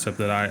broader concept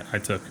that I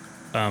took.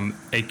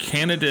 A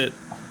candidate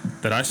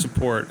that I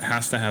support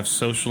has to have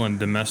social and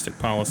domestic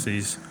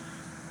policies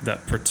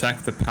that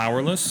protect the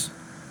powerless,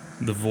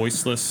 the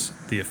voiceless,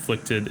 the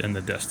afflicted, and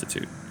the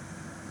destitute.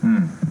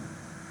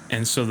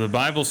 And so the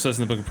Bible says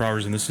in the book of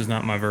Proverbs, and this is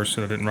not my verse,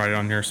 so I didn't write it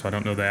on here, so I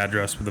don't know the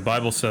address, but the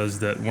Bible says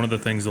that one of the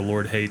things the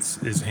Lord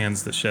hates is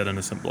hands that shed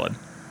innocent blood.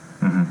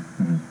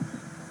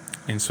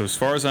 And so as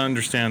far as I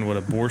understand what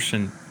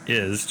abortion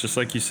is, just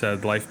like you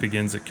said, life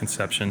begins at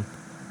conception.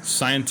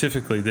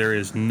 Scientifically, there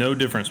is no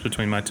difference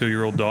between my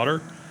 2-year-old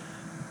daughter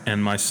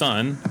and my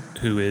son,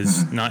 who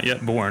is not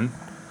yet born.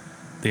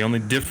 The only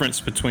difference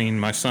between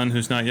my son,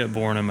 who's not yet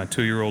born, and my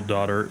 2-year-old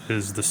daughter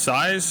is the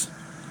size,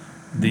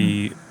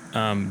 the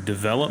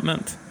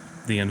development,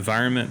 the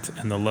environment,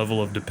 and the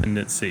level of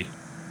dependency.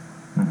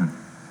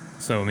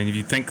 So, I mean, if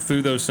you think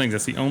through those things,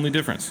 that's the only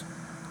difference.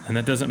 And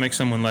that doesn't make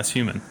someone less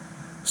human.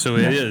 So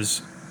it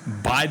is,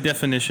 by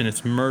definition,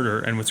 it's murder.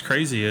 And what's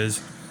crazy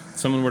is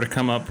someone were to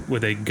come up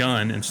with a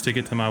gun and stick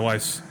it to my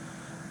wife's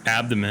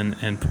abdomen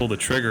and pull the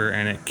trigger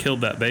and it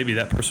killed that baby,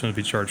 that person would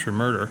be charged for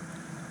murder.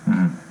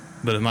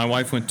 But if my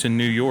wife went to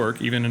New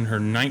York, even in her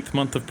 9th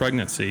month of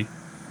pregnancy,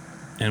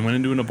 and went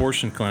into an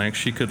abortion clinic,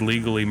 she could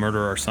legally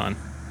murder our son.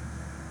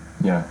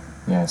 Yeah,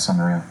 it's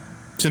unreal.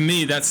 To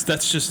me, that's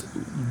just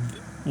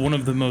one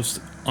of the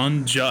most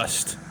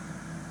unjust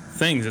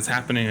things that's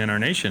happening in our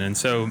nation. And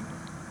so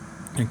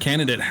a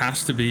candidate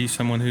has to be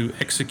someone who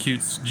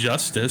executes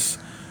justice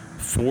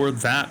for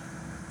that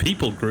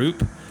people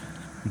group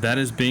that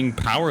is being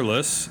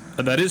powerless,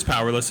 and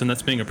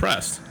that's being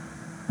oppressed,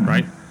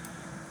 right?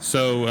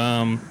 So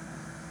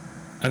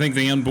I think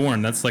the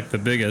unborn, that's like the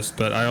biggest,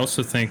 but I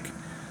also think,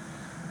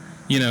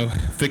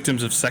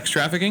 victims of sex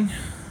trafficking,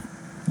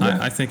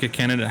 I think a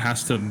candidate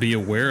has to be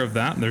aware of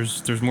that.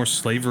 There's more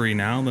slavery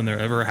now than there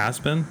ever has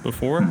been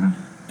before,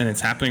 and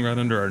it's happening right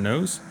under our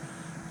nose.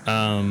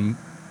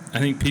 I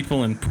think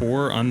people in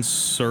poor,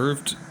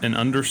 unserved, and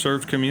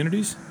underserved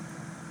communities,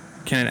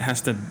 candidate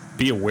has to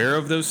be aware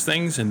of those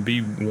things and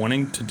be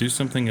wanting to do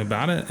something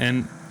about it.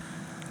 And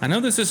I know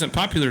this isn't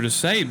popular to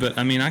say, but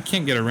I mean, I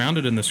can't get around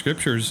it in the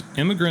scriptures.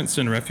 Immigrants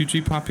and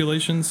refugee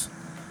populations,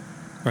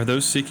 are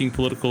those seeking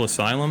political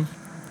asylum,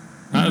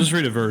 I'll just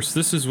read a verse.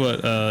 This is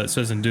what it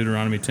says in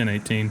Deuteronomy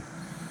 10:18.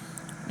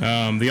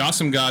 The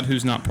awesome God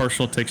who's not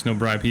partial, takes no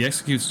bribe. He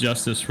executes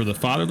justice for the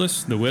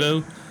fatherless, the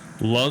widow,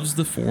 loves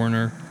the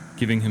foreigner,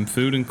 giving him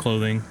food and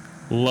clothing.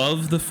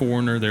 Love the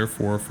foreigner,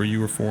 therefore, for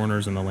you were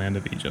foreigners in the land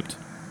of Egypt.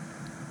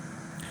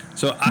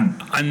 So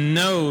I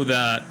know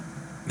that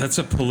that's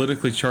a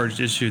politically charged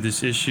issue,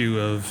 this issue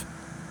of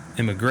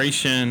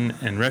immigration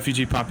and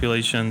refugee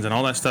populations and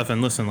all that stuff.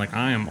 And listen, like,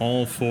 I am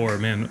all for,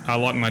 man, I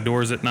lock my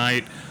doors at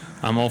night.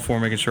 I'm all for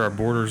making sure our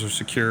borders are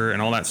secure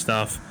and all that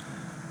stuff.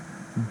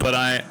 But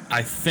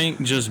I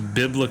think just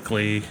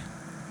biblically,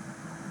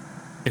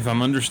 if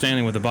I'm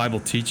understanding what the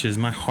Bible teaches,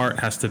 my heart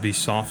has to be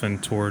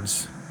softened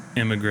towards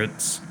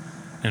immigrants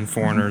and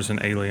foreigners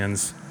and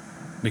aliens,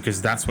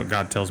 because that's what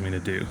God tells me to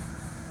do.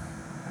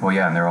 Well,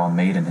 yeah, and they're all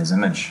made in His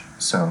image.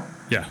 So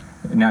yeah.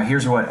 Now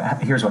here's what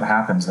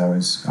happens though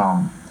is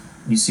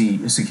you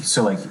see,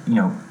 so like, you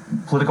know,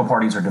 political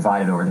parties are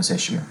divided over this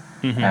issue,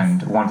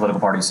 and one political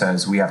party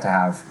says we have to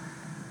have,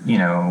 you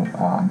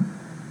know,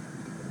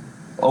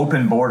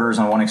 open borders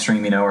on one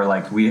extreme, you know, or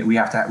like we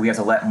have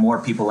to let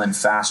more people in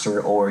faster,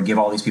 or give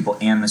all these people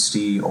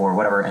amnesty or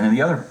whatever, and then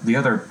the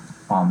other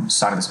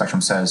side of the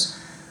spectrum says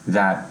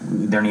that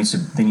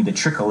they need to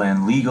trickle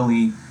in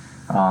legally,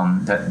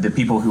 that the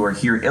people who are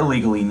here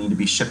illegally need to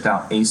be shipped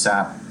out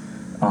ASAP.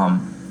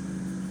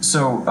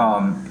 So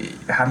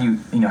how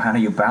do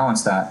you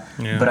balance that?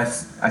 Yeah. But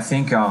I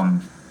think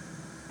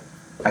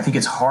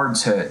it's hard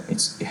to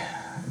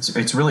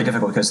it's really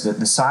difficult, because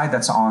the side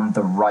that's on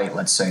the right,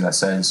 let's say, that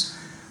says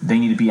they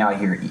need to be out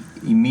here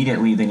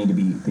immediately, they need to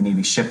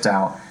be shipped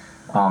out.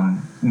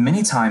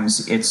 Many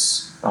times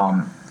it's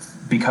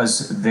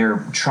because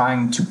they're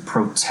trying to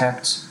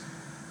protect,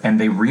 and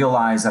they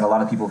realize that a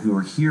lot of people who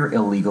are here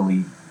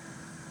illegally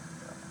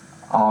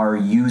are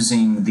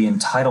using the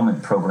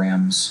entitlement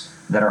programs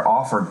that are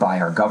offered by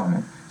our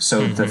government.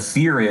 So the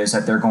fear is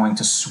that they're going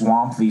to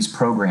swamp these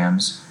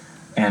programs,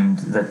 and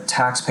the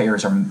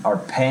taxpayers are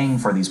paying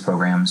for these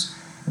programs.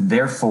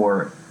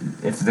 Therefore,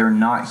 if they're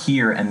not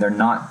here and they're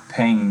not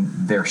paying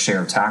their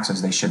share of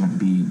taxes, they shouldn't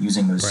be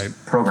using those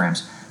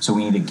programs. So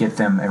we need to get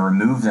them and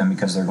remove them,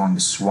 because they're going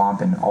to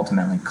swamp and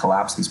ultimately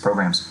collapse these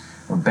programs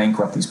or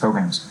bankrupt these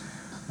programs.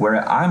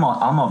 Where I'm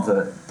of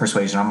the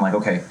persuasion, I'm like,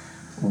 okay,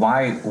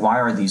 why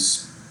are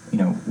these, you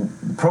know,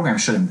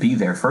 programs shouldn't be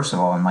there, first of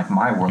all. And like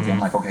my worldview, I'm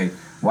like, okay,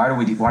 why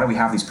do we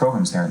have these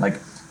programs there? Like,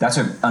 that's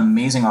an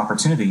amazing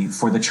opportunity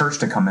for the church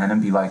to come in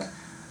and be like,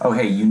 oh,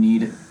 hey, you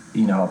need,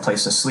 you know, a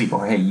place to sleep,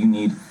 or hey, you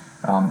need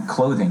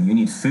clothing, you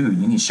need food,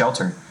 you need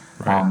shelter.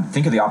 Right.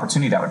 Think of the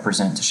opportunity that would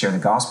present to share the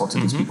gospel to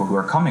these people who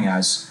are coming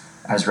as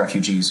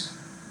refugees.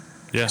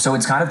 Yeah. So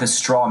it's kind of this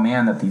straw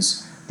man that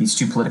these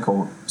two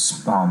political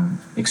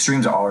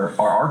extremes are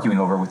arguing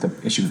over with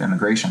the issue of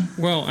immigration.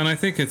 Well, and I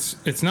think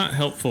it's not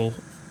helpful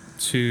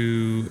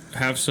to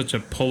have such a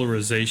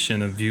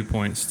polarization of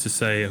viewpoints, to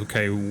say,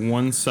 okay,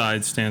 one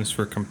side stands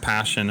for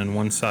compassion and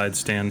one side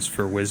stands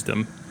for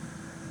wisdom,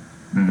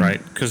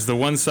 right? Because the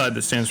one side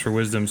that stands for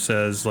wisdom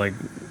says, like,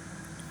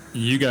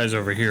 you guys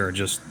over here are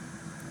just,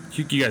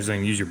 you guys don't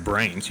even use your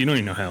brains. You don't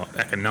even know how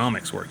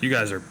economics work. You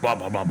guys are blah,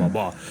 blah, blah, blah,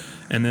 blah.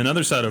 And then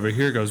other side over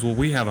here goes, well,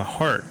 we have a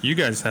heart. You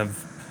guys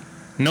have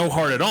no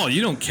heart at all.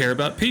 You don't care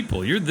about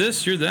people. You're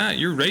this, you're that,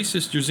 you're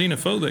racist, you're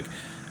xenophobic.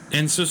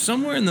 And so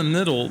somewhere in the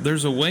middle,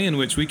 there's a way in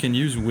which we can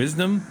use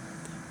wisdom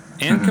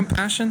and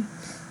compassion,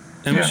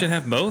 and we should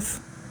have both.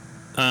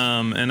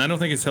 And I don't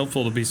think it's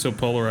helpful to be so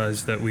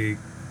polarized that we,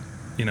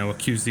 you know,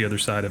 accuse the other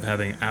side of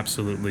having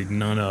absolutely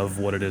none of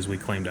what it is we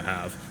claim to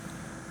have.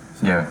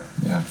 So.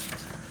 Yeah.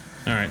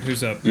 All right,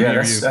 who's up? Yeah,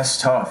 that's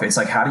tough. It's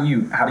like, how do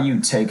you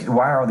take?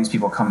 Why are all these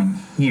people coming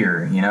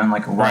here? You know, and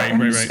like, why?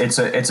 Right. It's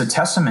a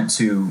testament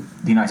to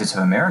the United States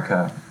of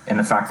America and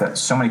the fact that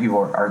so many people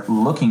are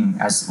looking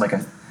as like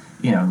a,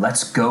 you know,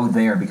 let's go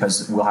there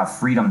because we'll have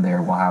freedom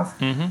there. We'll have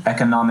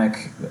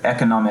economic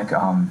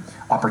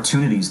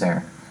opportunities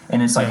there.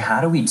 And it's like,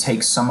 how do we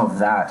take some of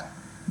that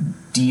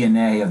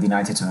DNA of the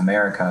United States of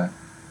America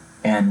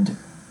and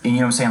you know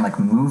what I'm saying, like,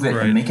 move it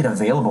and make it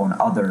available in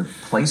other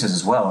places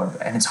as well?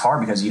 And it's hard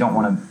because you don't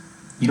want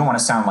to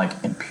sound like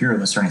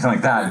imperialist or anything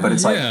like that. But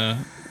it's like,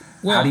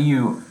 well, how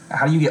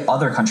do you get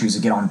other countries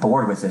to get on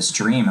board with this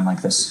dream and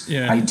like this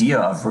idea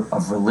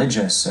of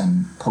religious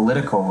and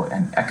political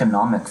and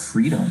economic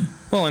freedom?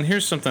 Well, and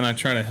here's something I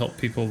try to help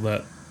people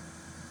that,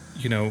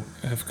 you know,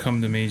 have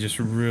come to me just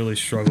really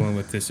struggling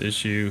with this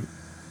issue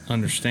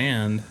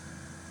understand,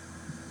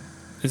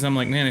 is I'm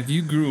like, man, if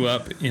you grew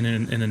up in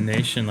a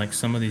nation like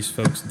some of these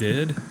folks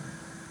did,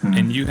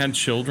 and you had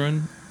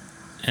children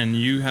and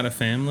you had a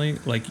family,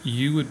 like,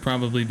 you would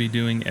probably be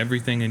doing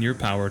everything in your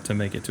power to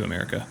make it to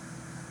America.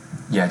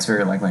 Yeah, it's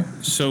very likely.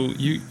 So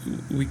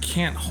we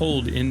can't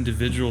hold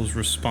individuals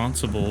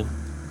responsible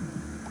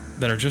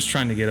that are just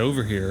trying to get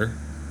over here,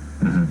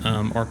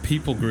 or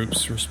people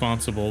groups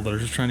responsible that are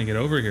just trying to get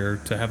over here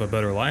to have a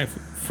better life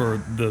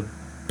for the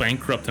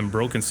bankrupt and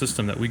broken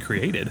system that we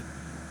created.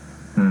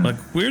 Like,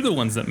 we're the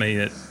ones that made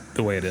it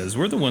the way it is.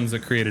 We're the ones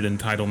that created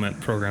entitlement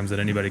programs that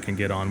anybody can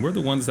get on. We're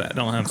the ones that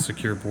don't have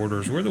secure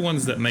borders. We're the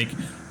ones that make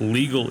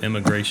legal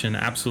immigration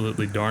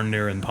absolutely darn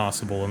near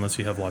impossible unless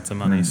you have lots of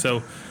money.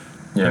 So,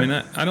 Yeah. I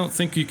mean, I don't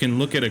think you can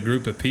look at a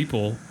group of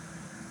people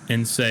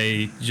and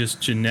say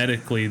just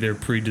genetically they're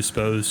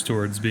predisposed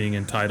towards being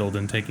entitled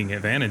and taking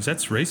advantage.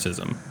 That's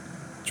racism,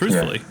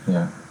 truthfully.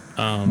 Yeah.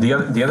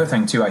 The other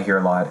thing too, I hear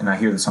a lot, and I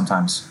hear this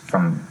sometimes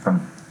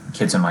from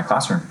kids in my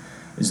classroom,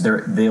 is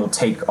they'll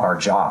take our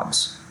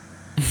jobs,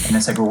 and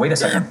it's like, well, wait a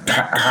second,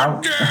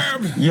 how?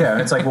 Yeah,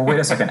 it's like, well, wait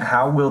a second,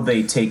 how will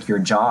they take your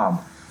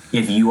job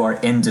if you are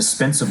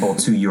indispensable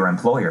to your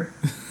employer?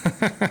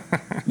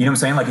 You know what I'm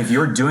saying? Like, if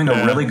you're doing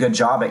a really good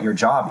job at your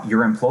job,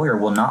 your employer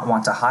will not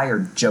want to hire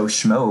Joe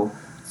Schmo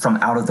from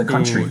out of the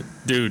country. Ooh,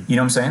 dude. You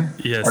know what I'm saying?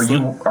 Yes.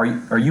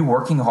 Are you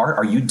working hard?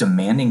 Are you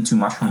demanding too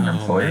much from your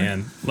employer?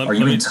 Man. Are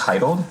you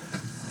entitled?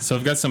 So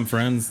I've got some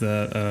friends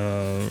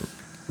that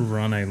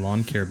run a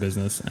lawn care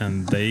business,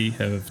 and they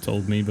have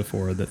told me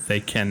before that they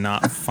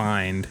cannot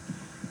find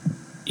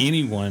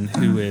anyone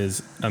who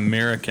is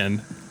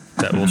American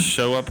that will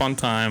show up on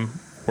time,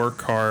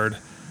 work hard,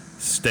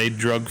 stay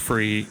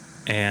drug-free,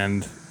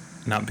 and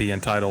not be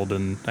entitled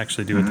and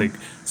actually do what they...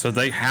 So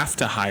they have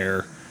to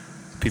hire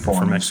people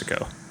from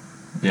Mexico.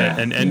 Yeah.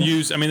 And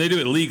use... I mean, they do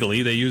it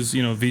legally. They use,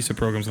 visa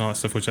programs and all that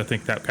stuff, which I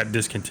think that got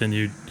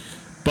discontinued.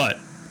 But,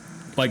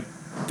 like,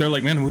 they're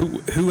like, man,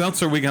 who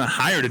else are we going to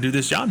hire to do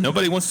this job?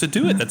 Nobody wants to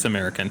do it that's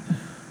American.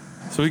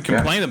 So we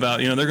complain about,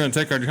 they're going to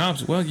take our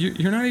jobs. Well,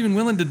 you're not even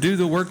willing to do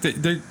the work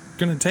that they're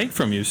going to take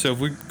from you. So if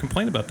we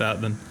complain about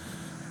that, then...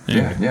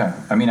 Anyway. Yeah.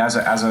 I mean, as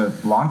a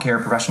lawn care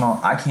professional,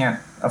 I can't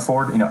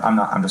afford.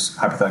 I'm just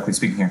hypothetically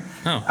speaking here.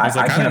 Oh,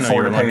 I can't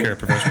afford to pay. Lawn care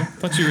professional.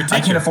 Thought you were a teacher. I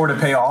can't afford to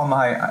pay all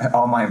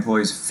my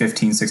employees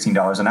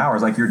 $15-$16 an hour.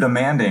 It's like, you're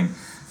demanding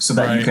so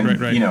that you can,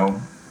 right.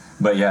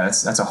 But yeah,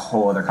 that's a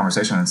whole other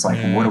conversation. It's like,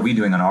 what are we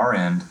doing on our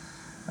end?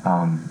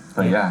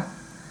 But yeah.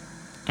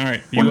 All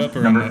right, you up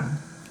or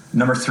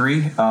number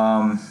 3?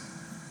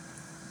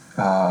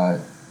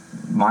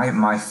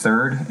 My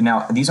third.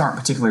 Now, these aren't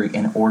particularly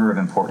in order of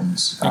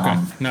importance. Okay,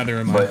 neither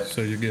am I,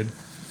 so you're good.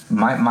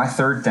 My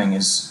third thing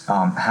is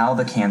how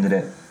the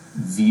candidate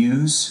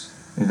views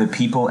the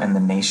people and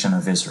the nation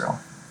of Israel.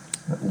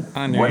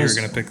 I knew you were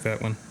going to pick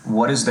that one.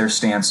 What is their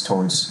stance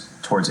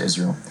towards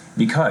Israel?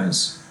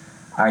 Because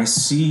I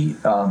see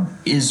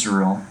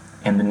Israel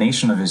and the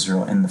nation of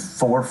Israel in the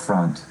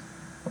forefront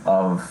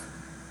of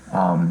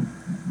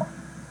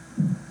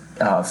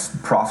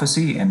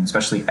prophecy, and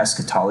especially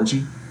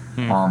eschatology.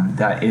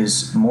 That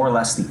is more or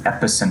less the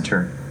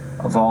epicenter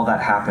of all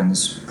that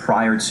happens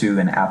prior to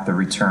and at the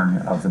return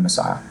of the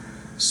Messiah.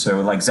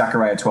 So like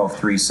Zechariah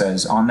 12:3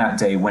 says, on that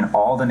day when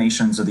all the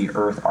nations of the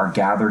earth are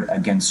gathered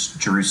against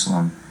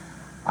Jerusalem,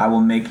 I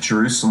will make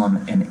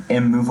Jerusalem an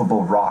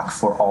immovable rock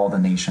for all the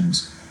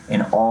nations,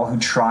 and all who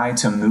try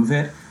to move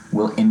it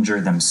will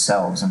injure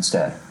themselves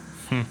instead.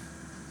 And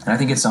I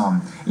think it's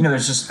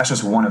that's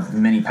just one of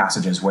many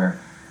passages where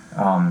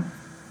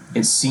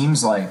it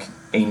seems like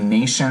a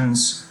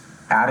nation's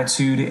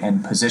attitude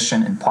and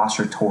position and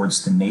posture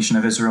towards the nation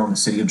of Israel and the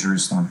city of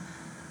Jerusalem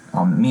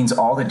means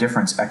all the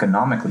difference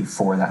economically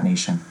for that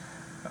nation.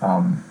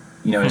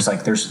 It's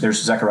like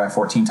there's Zechariah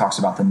 14 talks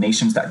about the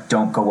nations that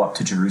don't go up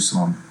to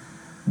Jerusalem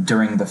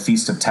during the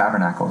Feast of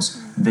Tabernacles.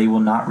 They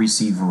will not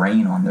receive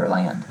rain on their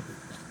land.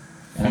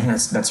 And I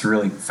think that's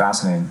really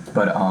fascinating.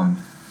 But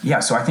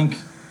so I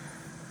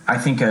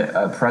think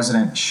a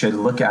president should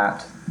look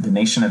at the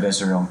nation of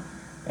Israel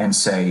and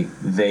say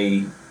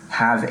they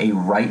have a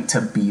right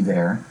to be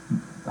there.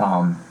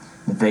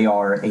 They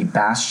are a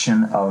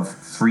bastion of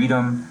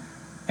freedom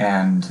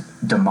and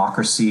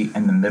democracy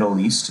in the Middle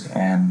East,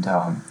 and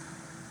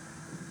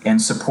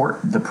support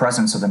the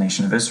presence of the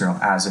nation of Israel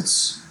as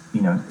its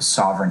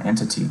sovereign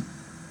entity.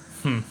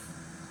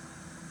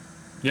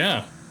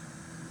 Yeah.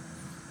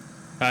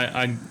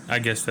 I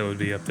guess that would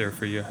be up there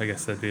for you. I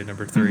guess that'd be at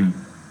number 3.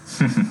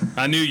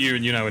 I knew you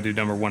and I would do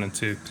number 1 and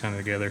 2 kind of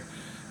together.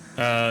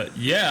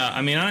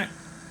 I mean,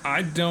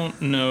 I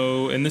don't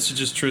know, and this is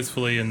just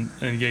truthfully, and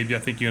Gabe, I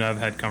think you and I have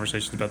had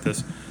conversations about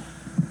this.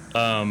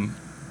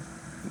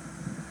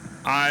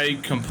 I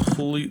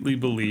completely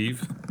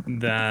believe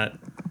that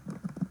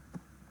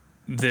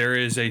there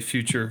is a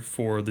future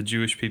for the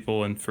Jewish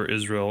people and for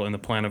Israel and the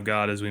plan of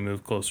God as we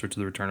move closer to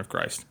the return of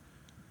Christ.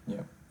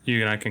 Yeah.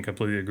 You and I can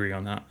completely agree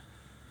on that.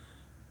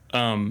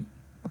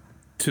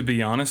 To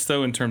be honest,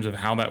 though, in terms of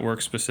how that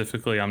works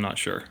specifically, I'm not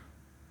sure.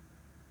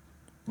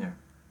 Yeah.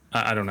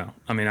 I don't know.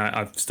 I mean,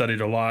 I've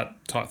studied a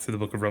lot, taught through the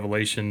book of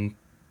Revelation,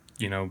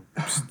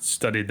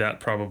 studied that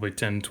probably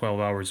 10, 12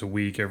 hours a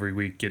week, every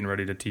week, getting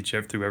ready to teach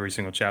through every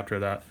single chapter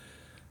of that.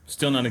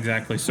 Still not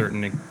exactly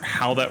certain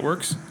how that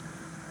works,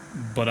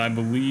 but I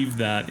believe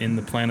that in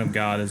the plan of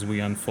God as we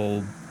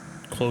unfold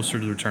closer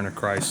to the return of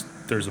Christ,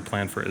 there's a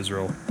plan for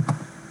Israel.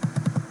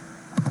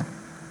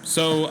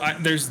 So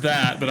there's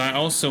that, but I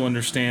also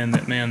understand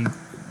that, man,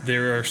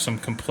 there are some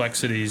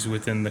complexities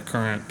within the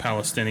current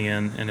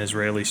Palestinian and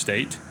Israeli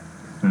state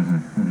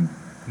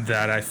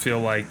that I feel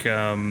like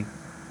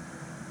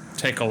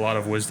take a lot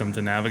of wisdom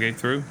to navigate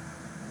through.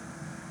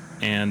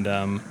 And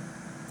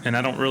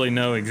I don't really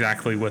know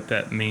exactly what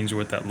that means or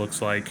what that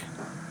looks like.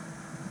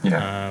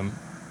 Yeah.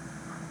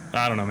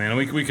 I don't know, man.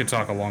 We could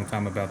talk a long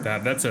time about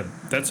that.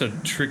 That's a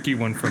tricky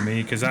one for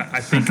me because I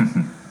think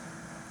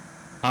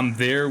I'm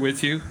there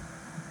with you,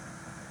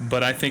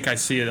 but I think I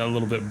see it a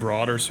little bit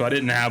broader. So I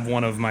didn't have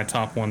one of my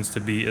top ones to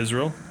be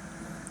Israel,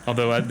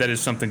 although that is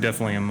something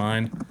definitely in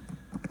mind.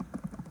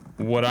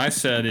 What I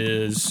said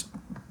is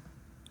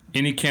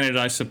any candidate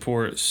I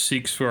support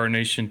seeks for our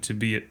nation to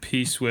be at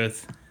peace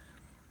with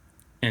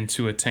and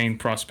to attain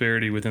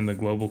prosperity within the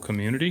global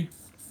community.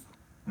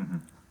 Mm-hmm.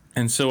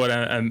 And so what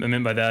I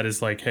meant by that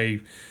is like, hey,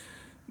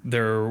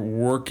 they're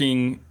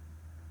working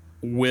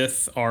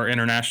with our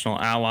international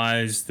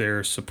allies,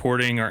 they're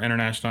supporting our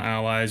international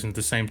allies, and at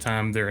the same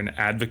time, they're an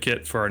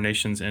advocate for our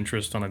nation's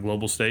interest on a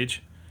global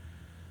stage.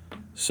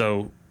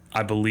 So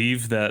I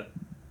believe that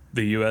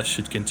the U.S.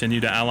 should continue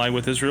to ally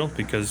with Israel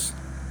because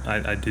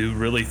I do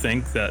really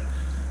think that,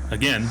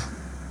 again,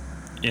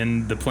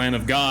 in the plan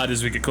of God,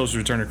 as we get closer to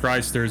the return of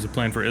Christ, there is a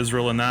plan for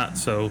Israel in that.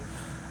 So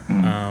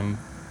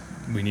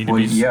we need to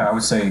be... Yeah, I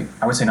would say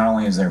not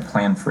only is there a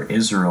plan for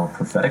Israel,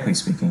 prophetically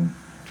speaking,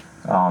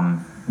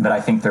 but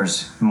I think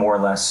there's more or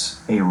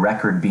less a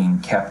record being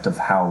kept of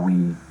how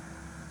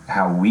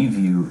we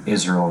view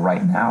Israel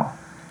right now.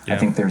 Yeah. I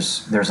think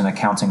there's an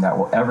accounting that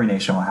every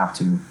nation will have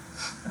to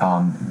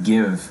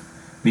give,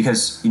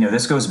 because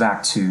this goes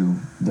back to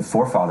the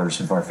forefathers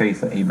of our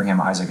faith, Abraham,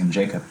 Isaac, and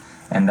Jacob,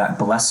 and that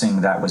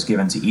blessing that was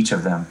given to each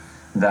of them,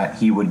 that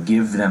he would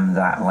give them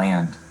that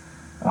land.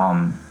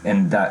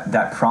 And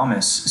that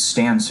promise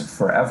stands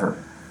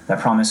forever. That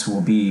promise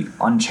will be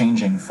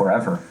unchanging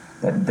forever.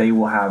 That they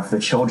will have, the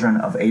children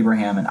of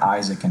Abraham and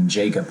Isaac and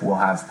Jacob will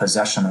have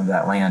possession of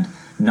that land,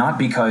 not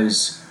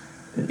because,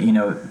 I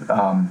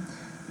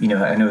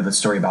know the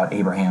story about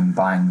Abraham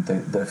buying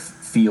the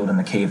field in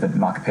the cave at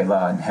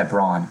Machpelah in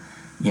Hebron,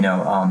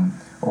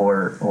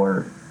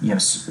 or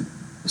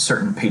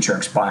certain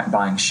patriarchs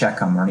buying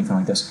Shechem or anything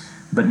like this,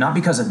 but not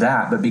because of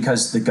that, but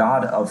because the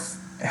God of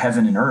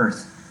heaven and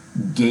earth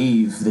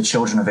gave the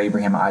children of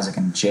Abraham, Isaac,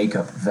 and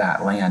Jacob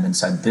that land and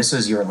said, this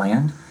is your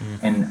land,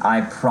 and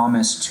I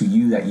promise to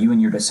you that you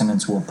and your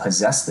descendants will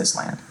possess this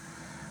land.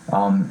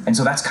 And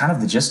so that's kind of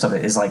the gist of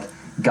it, is like,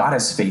 God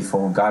is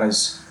faithful, God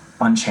is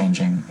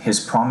unchanging, his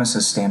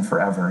promises stand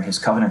forever, his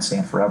covenants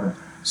stand forever.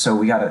 So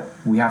we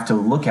have to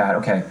look at,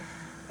 okay,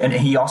 and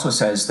he also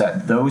says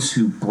that those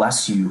who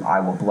bless you,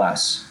 I will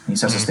bless. And he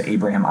says this to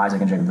Abraham,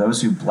 Isaac, and Jacob,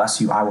 those who bless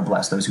you, I will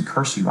bless, those who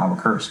curse you, I will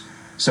curse.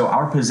 So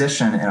our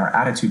position and our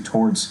attitude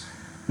towards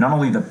not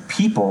only the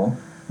people,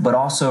 but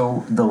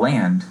also the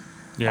land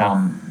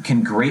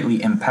can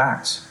greatly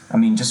impact,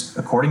 just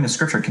according to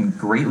Scripture, can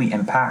greatly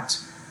impact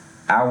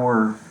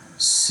our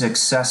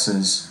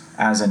successes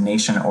as a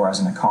nation or as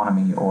an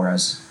economy or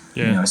as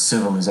a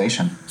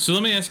civilization. So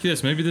let me ask you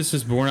this. Maybe this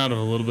is born out of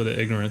a little bit of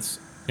ignorance.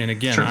 And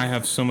again, sure. I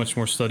have so much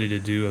more study to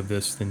do of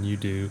this than you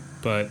do.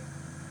 But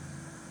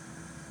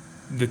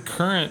the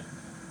current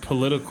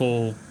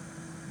political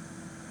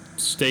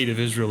state of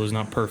Israel is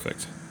not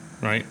perfect,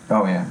 right?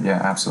 Oh, yeah,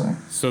 absolutely.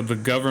 So the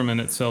government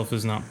itself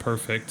is not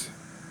perfect.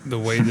 The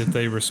way that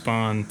they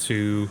respond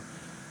to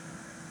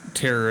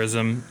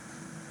terrorism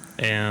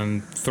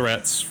and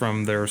threats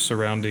from their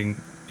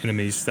surrounding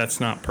enemies, that's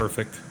not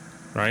perfect,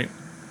 right?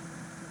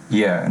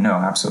 Yeah, no,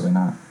 absolutely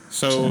not.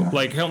 So,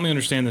 help me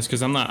understand this,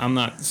 because I'm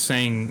not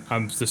saying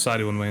I've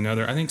decided one way or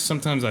another. I think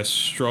sometimes I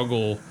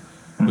struggle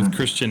with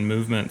Christian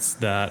movements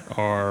that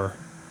are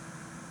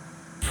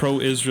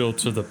pro-Israel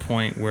to the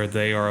point where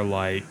they are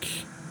like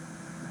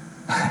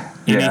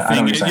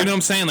anything, you know what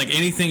I'm saying? Like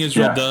anything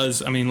Israel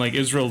does,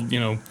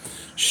 Israel,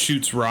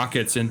 shoots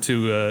rockets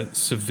into a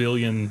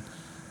civilian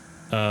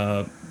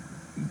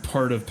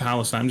part of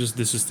Palestine.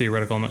 This is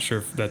theoretical. I'm not sure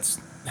if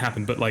that's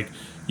happened, but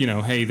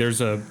hey,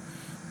 there's a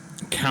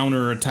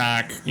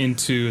counterattack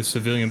into a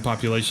civilian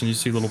population. You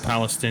see little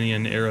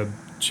Palestinian Arab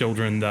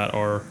children that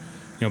are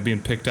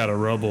being picked out of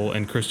rubble,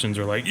 and Christians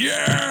are like,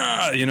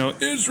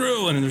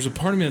 Israel. And then there's a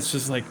part of me that's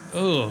just like,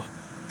 oh,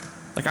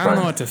 I don't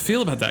know what to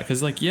feel about that,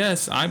 because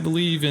yes, I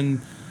believe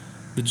in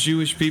the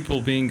Jewish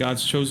people being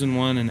God's chosen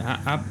one, and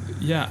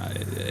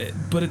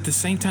but at the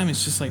same time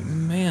it's just like,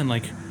 man,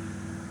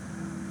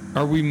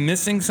 are we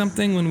missing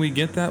something when we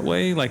get that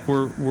way?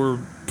 We're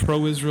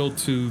pro-Israel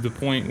to the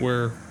point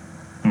where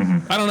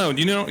I don't know.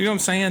 Do you know what I'm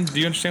saying? Do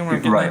you understand what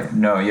I'm getting at? Right.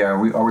 No, yeah.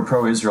 Are we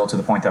pro-Israel to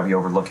the point that we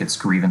overlook its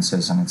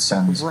grievances and its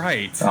sins?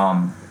 Right.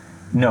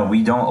 No,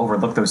 we don't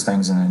overlook those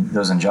things and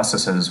those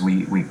injustices.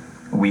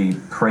 We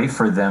pray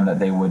for them that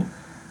they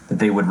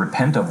would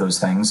repent of those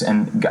things.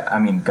 And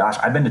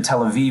I've been to Tel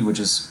Aviv, which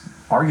is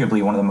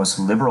arguably one of the most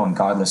liberal and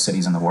godless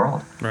cities in the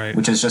world. Right.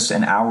 Which is just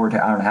an hour to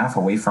hour and a half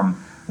away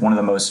from one of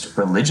the most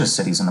religious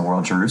cities in the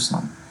world,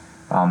 Jerusalem.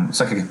 It's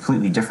like a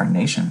completely different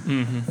nation.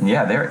 Mm-hmm.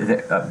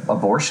 And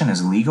abortion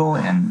is legal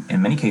and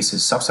in many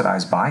cases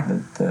subsidized by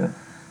the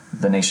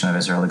nation of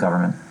Israel, the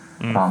government.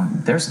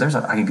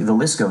 The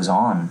list goes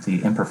on,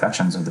 the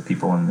imperfections of the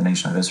people in the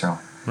nation of Israel.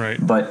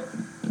 Right. But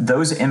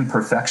those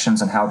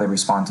imperfections and how they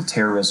respond to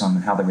terrorism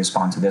and how they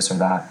respond to this or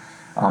that,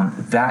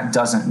 that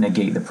doesn't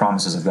negate the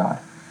promises of God.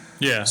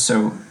 Yeah.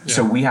 So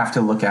we have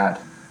to look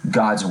at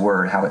God's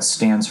word, how it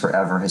stands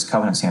forever, his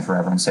covenant stands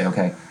forever, and say,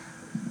 okay,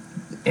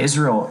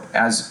 Israel,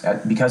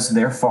 because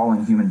they're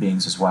fallen human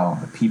beings as well,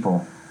 the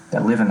people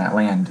that live in that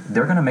land,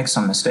 they're going to make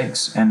some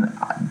mistakes. And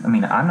I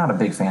mean, I'm not a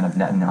big fan of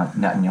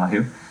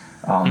Netanyahu,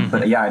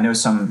 but yeah, I know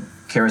some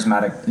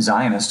charismatic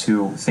Zionists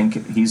who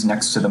think he's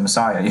next to the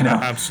Messiah, you know?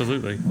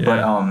 Absolutely. Yeah.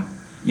 But,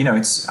 you know,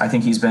 I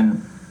think he's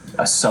been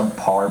a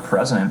subpar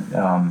president,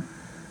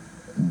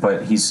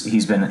 but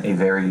he's been a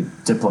very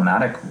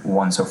diplomatic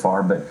one so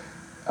far. But,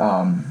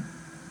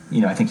 you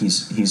know, I think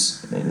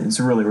it's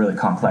really, really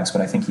complex,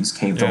 but I think he's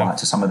caved a lot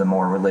to some of the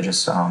more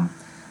religious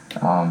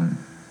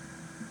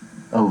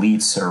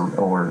elites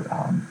or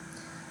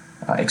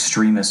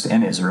extremists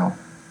in Israel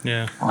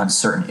on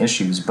certain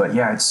issues. But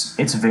yeah,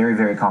 it's very,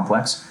 very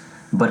complex.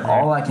 But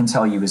all I can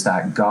tell you is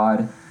that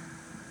God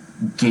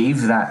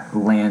gave that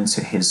land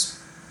to his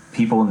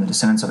people and the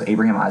descendants of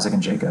Abraham, Isaac,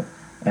 and Jacob,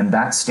 and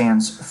that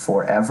stands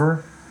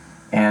forever.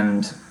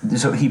 And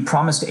so he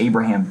promised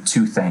Abraham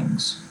two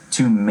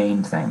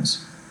main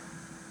things.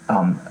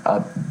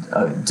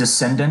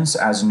 Descendants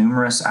as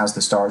numerous as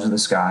the stars of the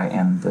sky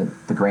and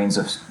the grains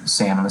of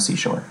sand on the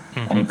seashore.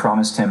 And he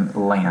promised him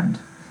land.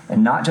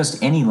 And not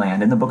just any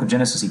land. In the book of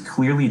Genesis, he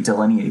clearly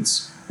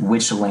delineates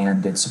which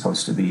land it's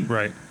supposed to be.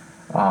 Right.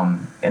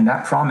 And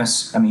that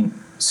promise, I mean,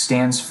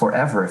 stands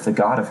forever. If the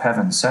God of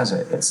heaven says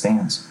it, it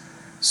stands.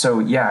 So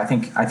yeah,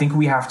 I think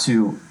we have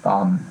to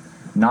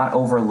not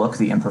overlook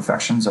the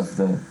imperfections of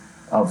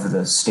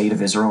the state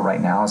of Israel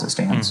right now as it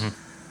stands.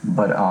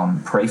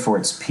 But pray for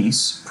its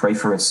peace, pray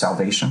for its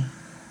salvation,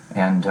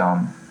 and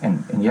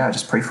yeah,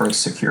 just pray for its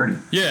security.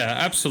 Yeah,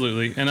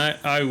 absolutely. And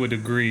I would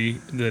agree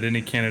that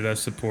any candidate I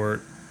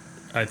support,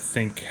 I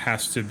think,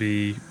 has to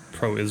be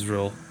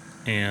pro-Israel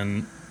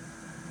and,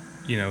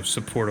 you know,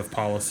 supportive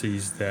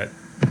policies that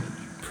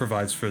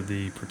provides for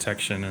the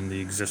protection and the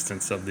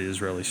existence of the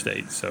Israeli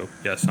state. So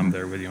yes, I'm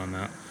there with you on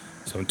that.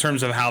 So in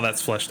terms of how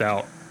that's fleshed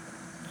out,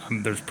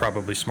 there's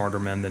probably smarter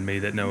men than me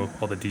that know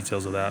all the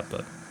details of that,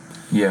 but.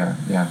 Yeah.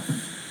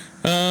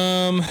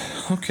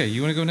 Okay,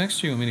 you want to go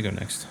next or you want me to go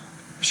next?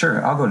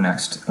 Sure, I'll go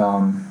next.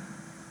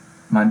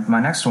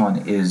 My next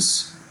one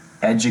is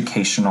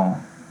educational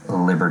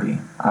liberty.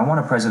 I want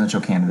a presidential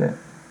candidate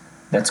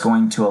that's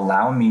going to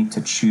allow me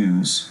to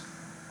choose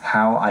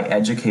how I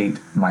educate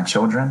my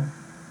children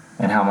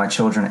and how my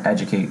children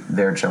educate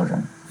their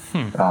children.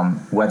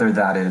 Whether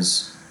that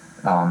is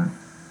in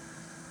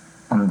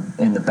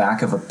the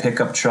back of a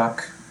pickup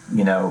truck,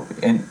 you know,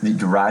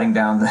 riding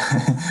down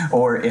the,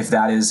 or if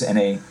that is in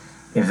a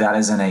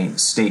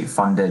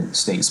state-funded,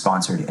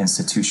 state-sponsored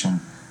institution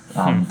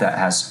that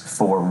has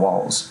four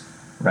walls,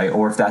 right?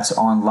 Or if that's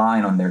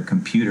online on their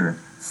computer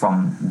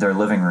from their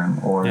living room,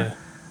 or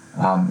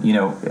you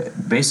know,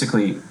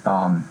 basically,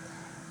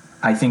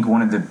 I think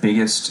one of the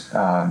biggest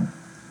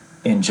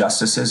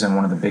injustices and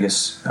one of the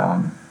biggest,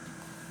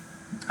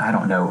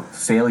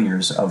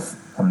 failures of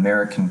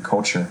American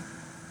culture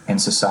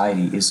and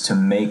society is to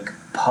make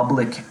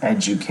public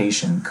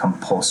education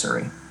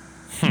compulsory,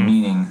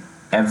 meaning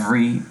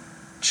every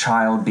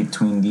child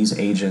between these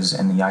ages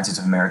in the United States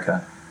of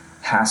America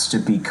has to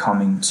be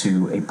coming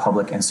to a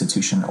public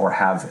institution or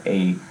have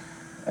a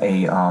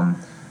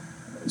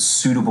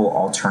suitable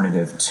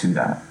alternative to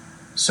that.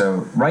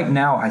 So right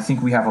now, I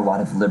think we have a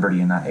lot of liberty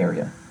in that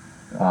area.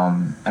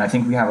 And I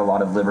think we have a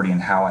lot of liberty in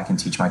how I can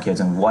teach my kids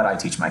and what I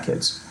teach my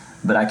kids.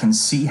 But I can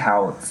see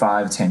how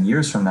 5-10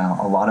 years from now,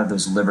 a lot of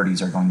those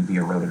liberties are going to be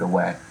eroded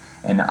away.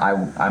 And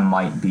I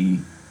might be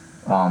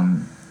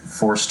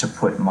forced to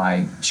put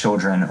my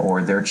children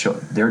or their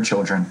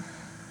children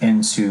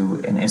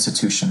into an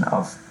institution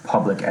of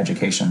public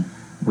education,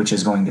 which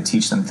is going to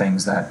teach them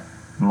things that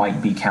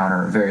might be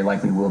very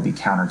likely will be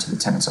counter to the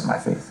tenets of my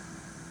faith.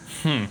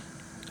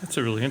 That's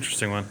a really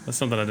interesting one. That's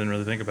something I didn't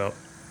really think about.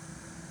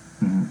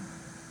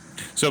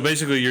 So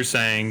basically you're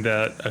saying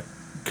that a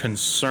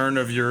concern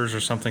of yours or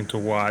something to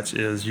watch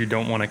is you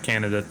don't want a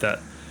candidate that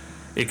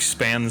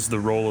expands the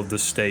role of the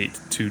state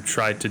to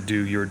try to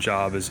do your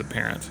job as a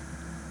parent.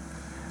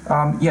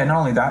 Yeah, not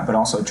only that, but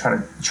also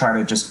try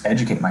to just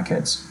educate my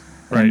kids.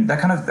 Right. And that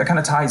kind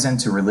of ties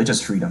into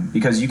religious freedom,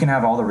 because you can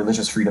have all the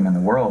religious freedom in the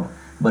world,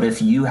 but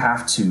if you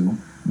have to,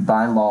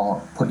 by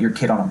law, put your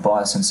kid on a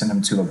bus and send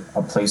them to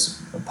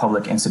a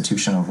public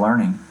institution of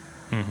learning,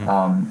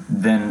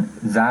 then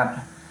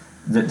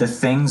the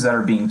things that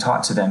are being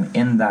taught to them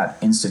in that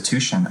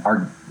institution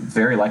are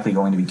very likely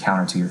going to be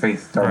counter to your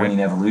faith. Darwinian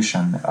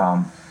evolution,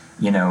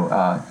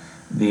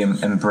 the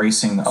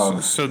embracing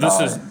of. So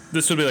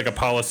this would be like a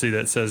policy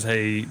that says,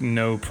 hey,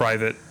 no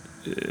private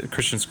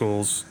Christian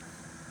schools,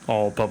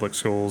 all public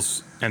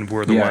schools, and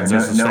we're the ones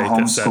as a state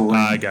that said,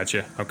 I got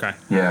you. Okay.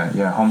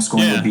 Yeah.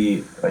 Homeschooling would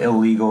be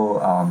illegal.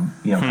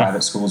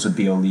 Private schools would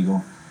be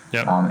illegal.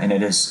 Yep. And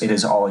it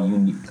is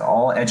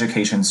all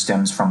education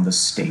stems from the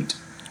state.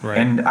 Right.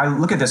 And I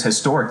look at this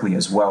historically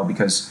as well,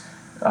 because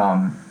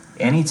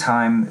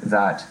anytime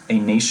that a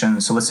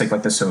nation, so let's take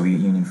like the Soviet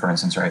Union, for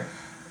instance, right?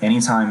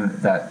 Anytime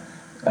that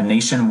a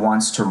nation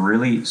wants to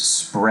really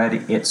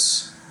spread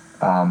its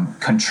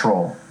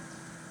control,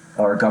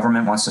 or a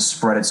government wants to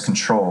spread its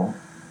control,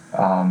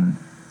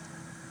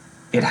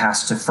 it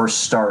has to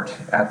first start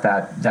at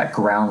that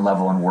ground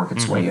level and work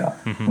its way up.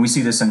 And we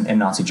see this in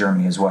Nazi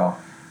Germany as well.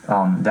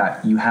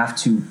 That you have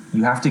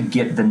to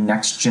get the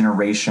next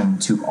generation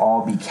to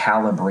all be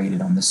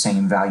calibrated on the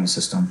same value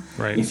system,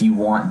 right, if you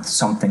want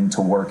something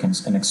to work and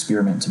an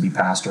experiment to be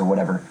passed or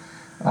whatever.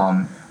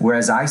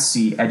 Whereas I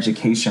see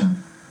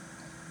education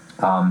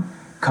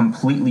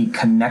completely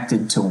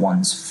connected to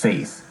one's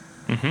faith,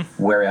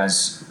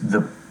 whereas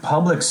the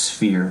public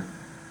sphere,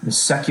 the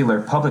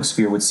secular public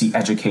sphere, would see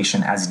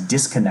education as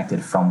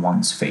disconnected from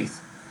one's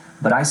faith.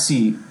 But I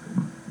see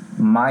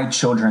my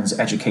children's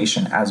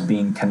education as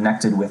being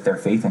connected with their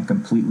faith and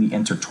completely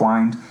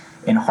intertwined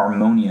and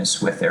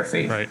harmonious with their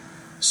faith. Right.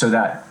 So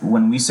that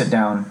when we sit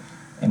down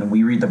and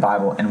we read the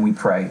Bible and we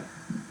pray,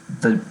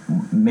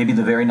 maybe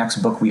the very next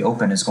book we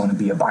open is going to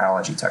be a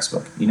biology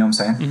textbook. You know what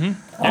I'm saying?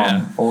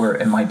 Yeah. Or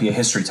it might be a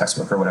history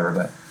textbook or whatever.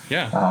 But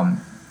yeah,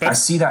 I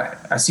see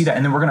that,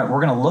 and then we're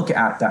gonna look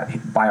at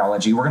that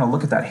biology. We're gonna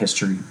look at that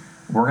history.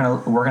 We're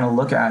gonna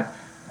look at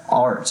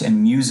art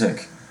and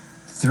music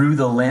through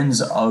the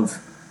lens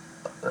of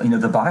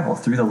the Bible,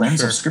 through the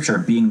lens of Scripture,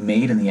 being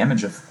made in the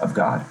image of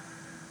God.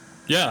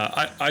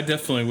 Yeah, I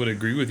definitely would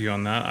agree with you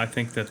on that. I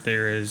think that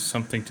there is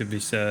something to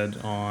be said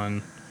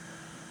on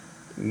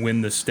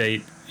when the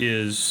state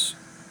is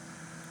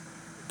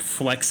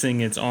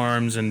flexing its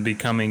arms and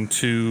becoming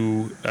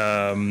too,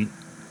 trying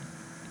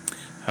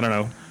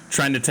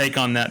to take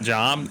on that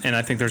job. And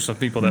I think there's some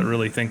people that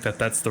really think that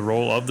that's the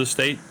role of the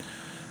state.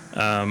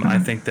 I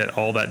think that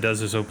all that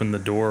does is open the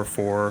door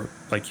for,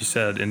 like you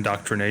said,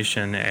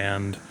 indoctrination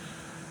and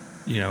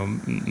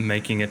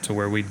making it to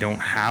where we don't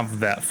have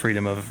that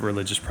freedom of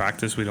religious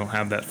practice. We don't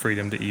have that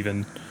freedom to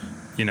even,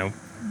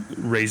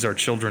 raise our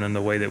children in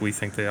the way that we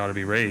think they ought to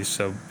be raised.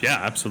 So, yeah,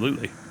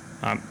 absolutely.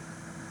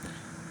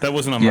 That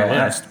wasn't on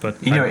my list, but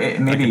it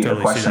may be totally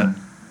a question.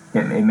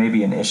 It may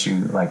be an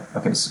issue. Like,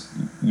 okay, so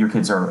your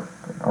kids are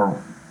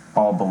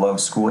all below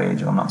school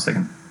age, if I'm not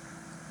mistaken.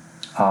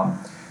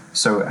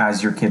 So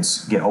as your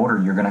kids get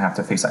older, you're going to have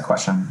to face that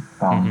question.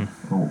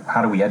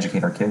 How do we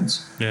educate our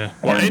kids? Yeah.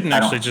 Well, Aiden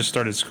actually just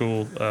started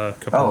school a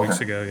couple of weeks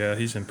ago. Yeah,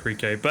 he's in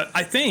pre-K. But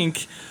I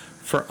think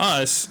for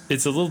us,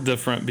 it's a little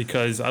different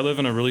because I live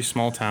in a really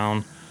small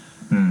town.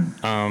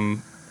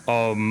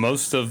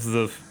 Most of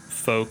the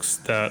folks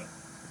that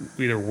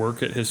either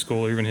work at his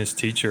school or even his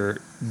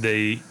teacher,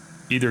 they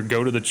either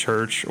go to the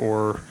church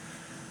or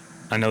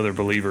I know they're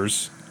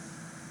believers.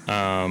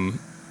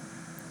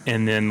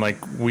 And then,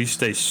 we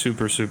stay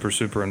super, super,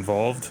 super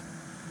involved.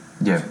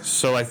 Yeah.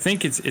 So I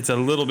think it's a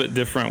little bit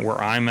different where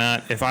I'm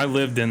at. If I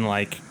lived in,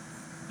 I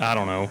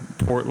don't know,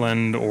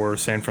 Portland or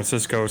San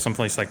Francisco or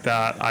someplace like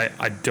that,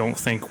 I don't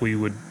think we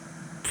would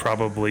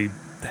probably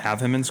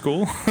have him in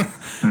school.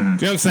 You know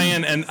what I'm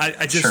saying? And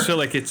I just feel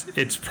like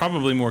it's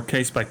probably more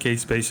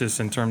case-by-case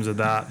basis in terms of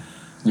that.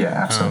 Yeah,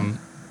 absolutely.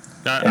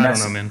 I don't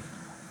know, man.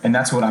 And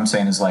that's what I'm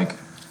saying is,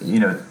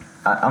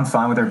 I'm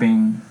fine with there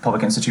being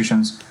public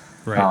institutions.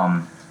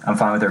 Right. I'm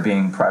fine with there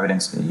being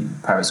private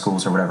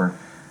schools or whatever.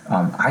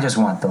 I just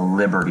want the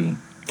liberty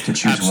to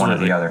choose one or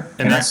the other.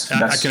 And that's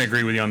I can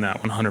agree with you on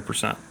that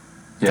 100%.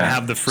 Yeah. To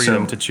have the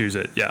freedom to choose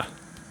it. Yeah.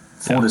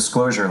 Full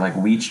disclosure,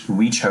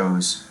 we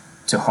chose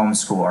to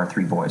homeschool our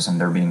 3 boys,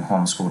 and they're being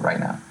homeschooled right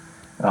now.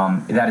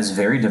 That is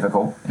very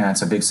difficult, and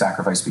it's a big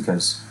sacrifice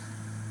because,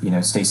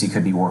 Stacy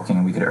could be working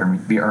and we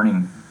could be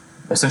earning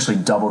essentially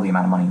double the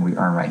amount of money we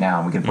earn right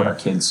now. We could put our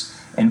kids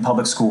in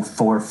public school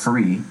for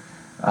free.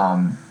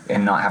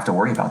 And not have to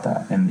worry about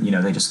that. And,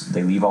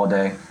 they leave all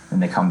day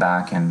and they come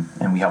back and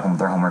we help them with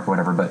their homework or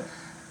whatever. But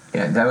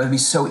that would be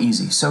so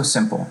easy, so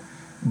simple.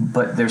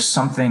 But there's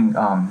something,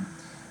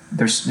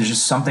 there's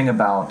just something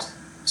about,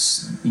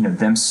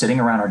 them sitting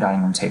around our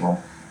dining room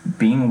table,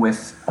 being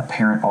with a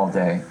parent all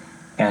day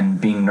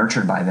and being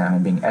nurtured by them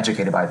and being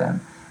educated by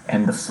them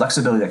and the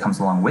flexibility that comes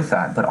along with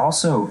that. But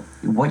also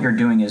what you're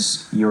doing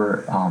is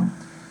you're,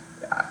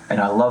 and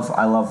I love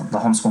the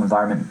homeschool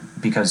environment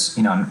because,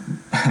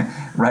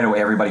 right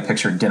away everybody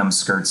pictured denim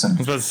skirts. And I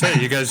was about to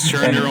say, you guys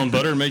churn your own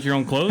butter and make your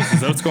own clothes?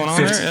 Is that what's going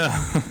on there? Yeah.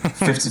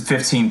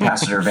 15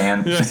 passenger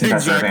van. Yeah, 15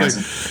 exactly.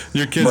 Vans.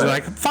 Your kids are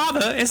like,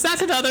 Father, is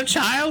that another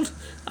child?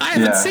 I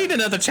haven't seen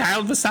another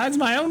child besides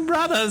my own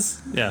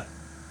brothers. Yeah.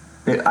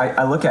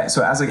 I look at,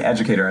 so as an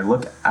educator,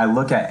 I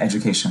look at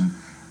education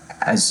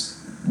as,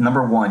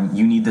 number one,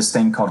 you need this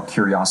thing called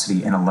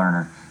curiosity in a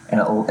learner.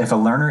 And if a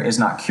learner is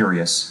not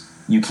curious,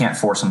 you can't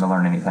force them to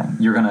learn anything.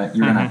 You're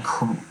gonna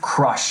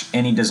crush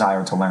any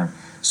desire to learn.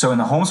 So in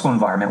the homeschool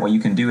environment, what you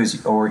can do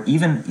is, or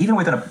even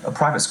within a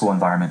private school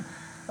environment,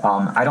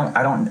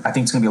 I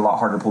think it's gonna be a lot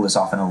harder to pull this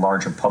off in a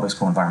larger public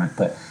school environment.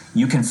 But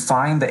you can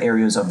find the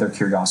areas of their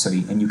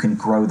curiosity and you can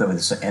grow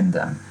those in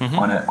them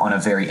on a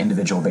very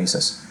individual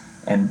basis.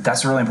 And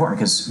that's really important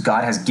because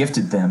God has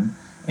gifted them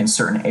in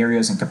certain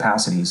areas and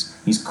capacities.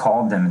 He's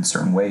called them in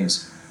certain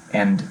ways,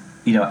 and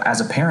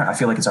as a parent, I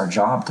feel like it's our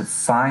job to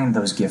find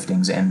those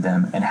giftings in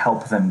them and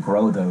help them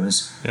grow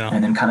those,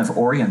 and then kind of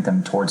orient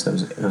them towards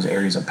those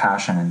areas of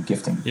passion and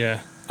gifting.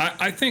 Yeah.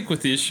 I think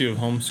with the issue of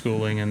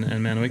homeschooling,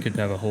 and man, we could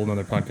have a whole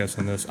nother podcast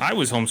on this. I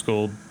was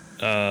homeschooled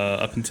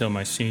up until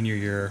my senior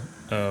year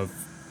of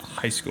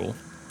high school.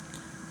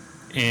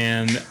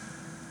 And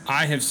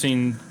I have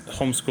seen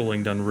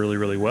homeschooling done really,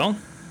 really well.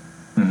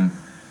 Mm-hmm.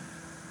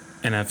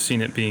 And I've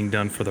seen it being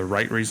done for the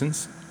right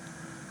reasons.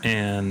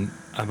 And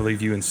I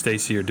believe you and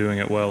Stacy are doing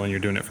it well, and you're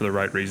doing it for the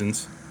right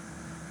reasons.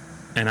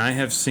 And I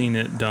have seen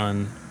it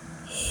done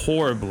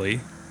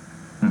horribly,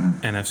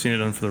 and I've seen it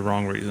done for the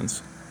wrong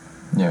reasons.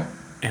 Yeah.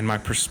 And my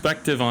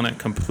perspective on it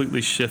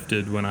completely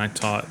shifted when I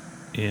taught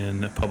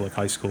in a public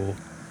high school.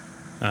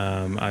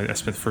 I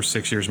spent the first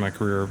 6 years of my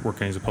career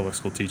working as a public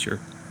school teacher.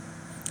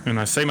 And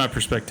I say my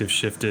perspective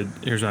shifted.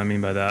 Here's what I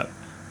mean by that.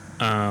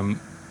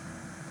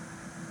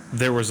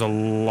 There was a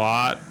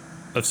lot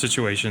of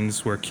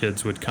situations where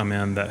kids would come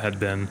in that had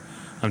been,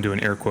 I'm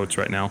doing air quotes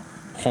right now,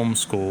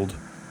 homeschooled.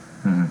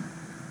 Mm-hmm.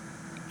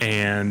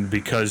 And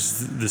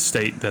because the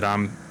state that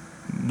I'm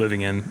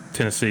living in,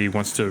 Tennessee,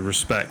 wants to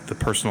respect the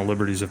personal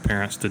liberties of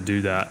parents to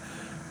do that,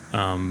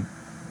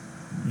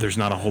 there's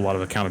not a whole lot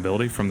of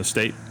accountability from the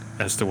state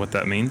as to what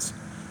that means.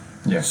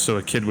 Yeah. So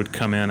a kid would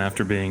come in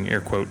after being,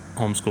 air quote,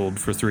 homeschooled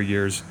for 3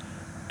 years,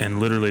 and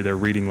literally their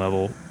reading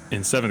level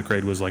in 7th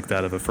grade was like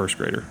that of a first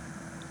grader.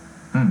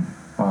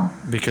 Wow.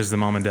 Because the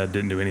mom and dad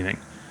didn't do anything.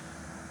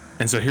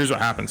 And so here's what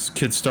happens.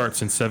 Kid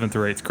starts in 7th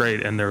or 8th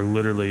grade, and they're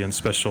literally in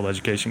special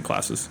education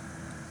classes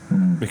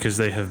because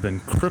they have been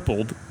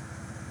crippled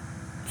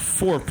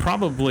for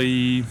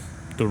probably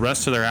the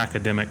rest of their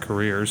academic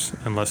careers,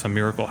 unless a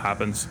miracle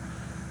happens.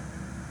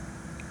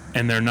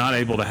 And they're not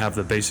able to have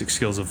the basic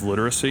skills of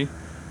literacy,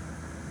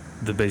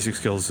 the basic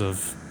skills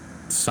of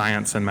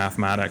science and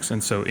mathematics.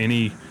 And so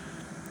any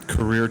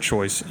career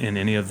choice in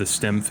any of the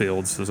STEM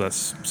fields, so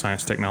that's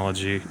science,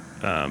 technology,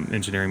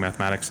 engineering,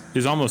 mathematics,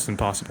 is almost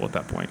impossible at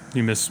that point.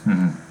 You miss, you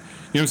know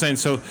what I'm saying?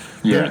 So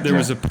there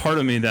was a part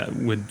of me that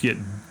would get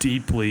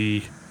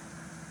deeply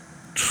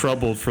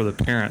troubled for the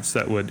parents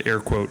that would,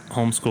 air quote,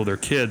 homeschool their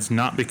kids,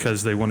 not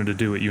because they wanted to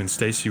do what you and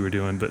Stacy were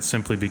doing, but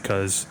simply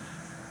because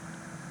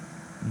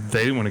they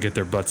didn't want to get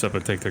their butts up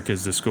and take their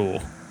kids to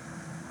school.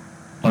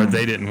 Or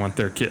they didn't want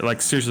their kid,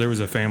 like seriously, there was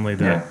a family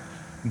that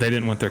they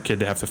didn't want their kid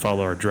to have to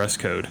follow our dress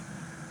code,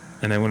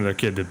 and they wanted their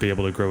kid to be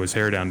able to grow his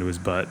hair down to his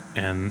butt.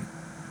 And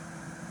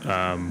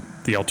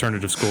the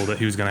alternative school that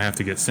he was going to have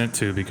to get sent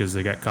to because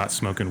they got caught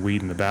smoking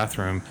weed in the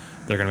bathroom,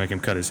 they're going to make him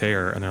cut his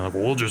hair, and they're like,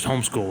 well, we'll just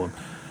homeschool him.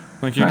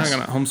 Like, you're not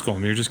going to homeschool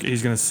him.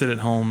 He's going to sit at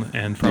home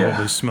and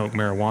probably smoke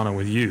marijuana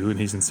with you, and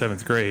he's in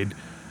 7th grade,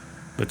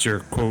 but you're,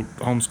 quote,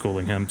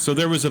 homeschooling him. So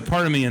there was a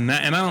part of me in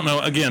that, and I don't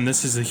know, again,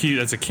 that's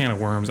a can of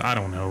worms. I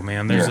don't know,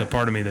 man. There's a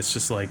part of me that's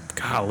just like,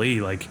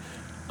 golly, like,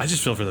 I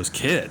just feel for those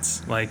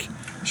kids. Like,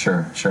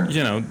 sure.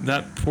 You know,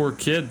 that poor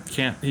kid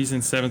he's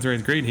in 7th or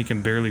 8th grade, and he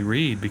can barely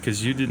read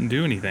because you didn't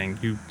do anything.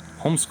 You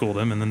homeschooled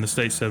him, and then the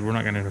state said, we're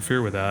not going to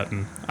interfere with that.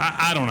 And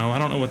I don't know. I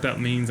don't know what that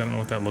means. I don't know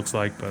what that looks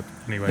like, but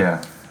anyway.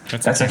 Yeah.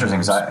 That's interesting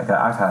because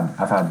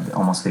I've had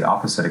almost the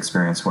opposite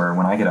experience where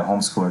when I get a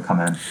homeschooler come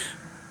in,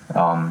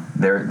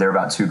 they're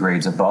about 2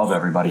 grades above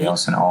everybody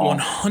else in all.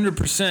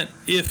 100%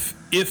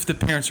 if the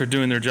parents are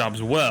doing their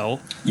jobs well.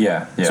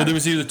 Yeah. So there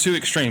was either two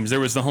extremes. There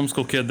was the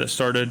homeschool kid that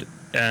started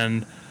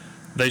and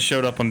they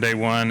showed up on day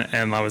one,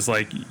 and I was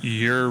like,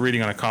 you're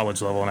reading on a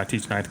college level and I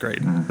teach 9th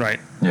grade, right?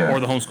 Yeah. Or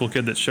the homeschool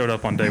kid that showed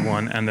up on day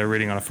one and they're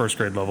reading on a 1st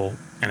grade level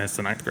and it's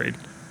the 9th grade.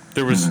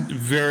 There was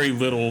very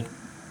little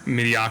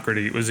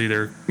mediocrity. It was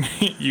either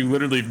you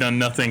literally have done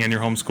nothing in your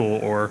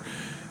homeschool, or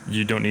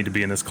you don't need to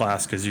be in this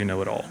class because you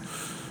know it all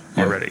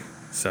already.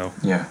 So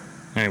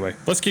anyway,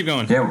 let's keep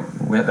going. Yeah,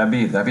 that'd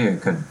be a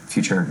good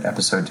future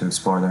episode to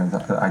explore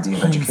the idea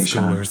of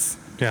education. Homeschoolers.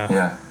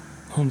 Yeah.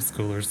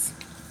 Homeschoolers.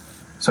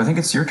 So I think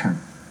it's your turn.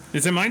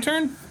 Is it my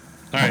turn?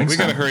 All right, we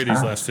got to hurry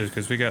these last two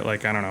because we got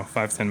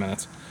 5-10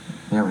 minutes.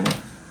 Yeah, we do.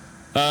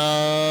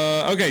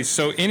 Okay,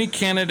 so any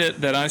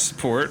candidate that I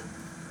support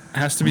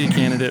has to be a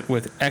candidate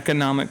with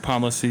economic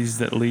policies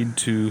that lead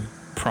to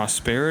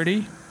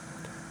prosperity,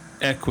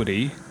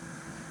 equity,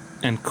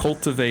 and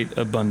cultivate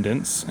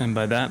abundance. And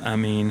by that, I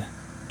mean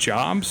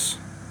jobs,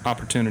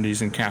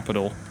 opportunities, and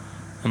capital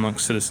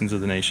amongst citizens of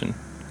the nation.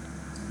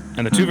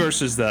 And the two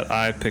verses that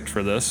I picked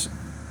for this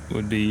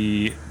would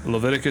be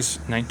Leviticus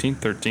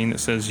 19:13 that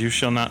says, you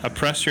shall not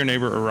oppress your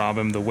neighbor or rob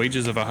him. The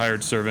wages of a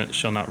hired servant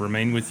shall not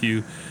remain with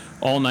you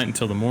all night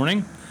until the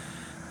morning.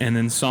 And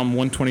then Psalm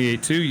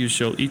 128:2, you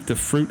shall eat the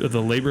fruit of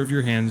the labor of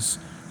your hands.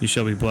 You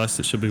shall be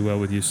blessed. It shall be well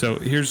with you. So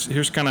here's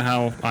kind of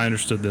how I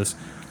understood this.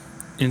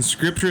 In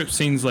Scripture, it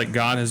seems like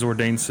God has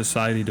ordained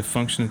society to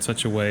function in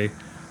such a way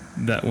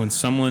that when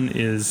someone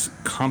is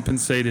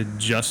compensated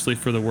justly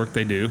for the work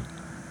they do,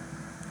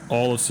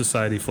 all of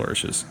society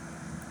flourishes.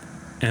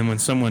 And when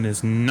someone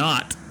is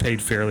not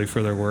paid fairly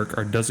for their work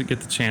or doesn't get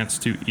the chance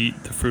to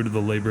eat the fruit of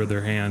the labor of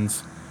their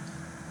hands,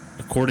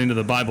 according to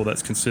the Bible,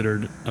 that's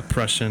considered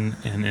oppression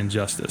and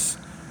injustice.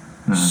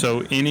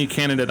 So any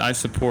candidate I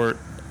support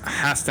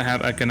has to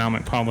have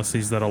economic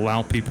policies that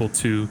allow people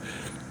to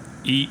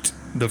eat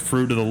the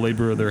fruit of the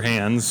labor of their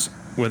hands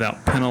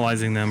without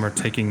penalizing them or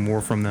taking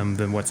more from them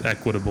than what's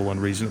equitable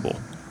and reasonable.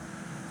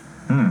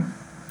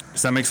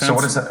 Does that make sense?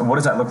 So what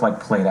does that look like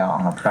played out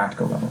on a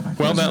practical level? Like,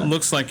 well, that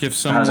looks like if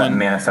someone... How does that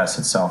manifest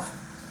itself?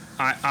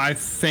 I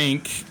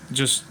think,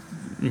 just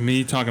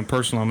me talking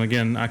personal,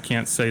 again, I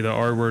can't say the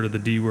R word or the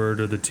D word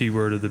or the T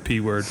word or the P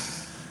word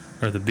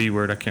or the B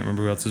word. I can't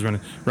remember who else is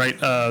running. Right?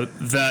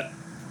 That,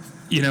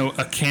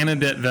 a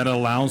candidate that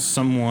allows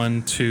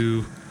someone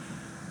to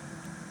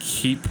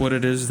keep what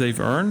it is they've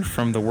earned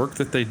from the work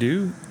that they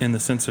do in the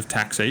sense of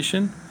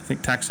taxation. I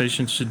think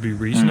taxation should be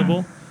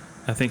reasonable.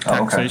 I think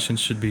taxation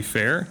should be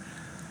fair.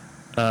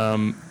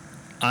 I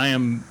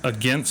am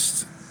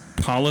against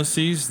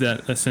policies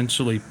that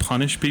essentially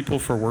punish people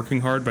for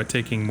working hard by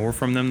taking more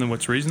from them than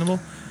what's reasonable.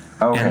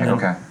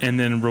 And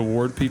then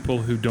reward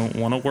people who don't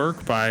want to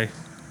work by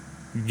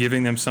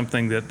giving them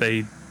something that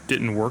they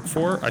didn't work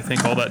for. I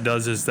think all that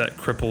does is that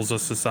cripples a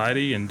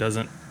society and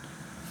doesn't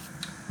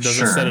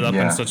set it up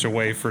in such a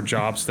way for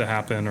jobs to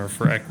happen or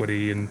for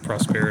equity and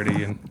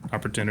prosperity and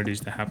opportunities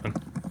to happen.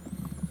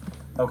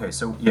 Okay,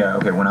 so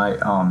when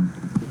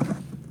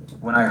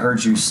I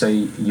heard you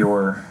say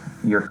your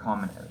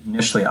comment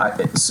initially,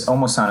 it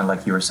almost sounded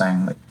like you were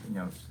saying, like,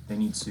 they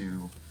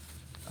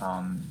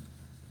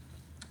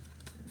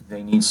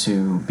need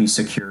to be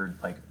secured,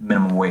 like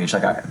minimum wage.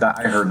 Like I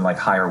heard like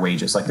higher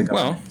wages, like the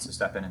government needs to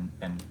step in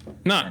and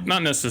not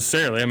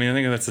necessarily. I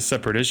think that's a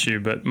separate issue,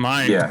 but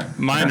my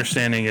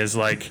understanding is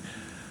like,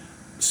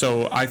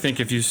 so I think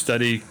if you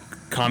study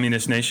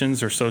communist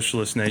nations or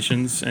socialist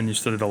nations and you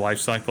study the life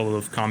cycle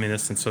of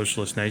communist and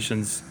socialist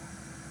nations,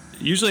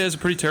 it usually has a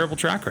pretty terrible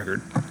track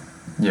record.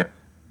 Yeah.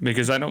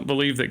 Because I don't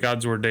believe that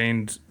God's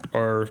ordained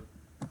our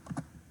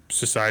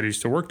societies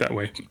to work that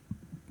way.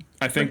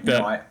 I think do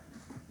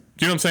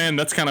you know what I'm saying?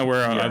 That's kind of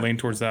where I lean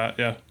towards that.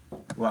 Yeah.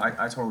 Well,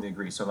 I totally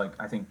agree. So like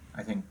I think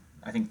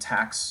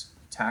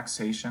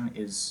taxation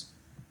is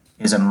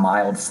a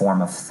mild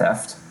form of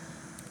theft,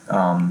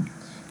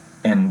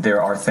 and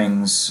there are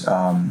things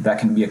that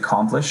can be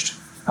accomplished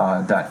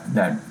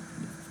that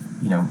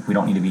we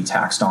don't need to be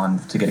taxed on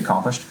to get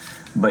accomplished.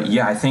 But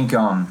yeah, I think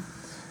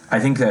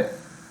that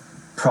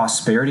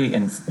prosperity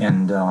and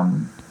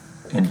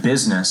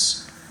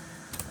business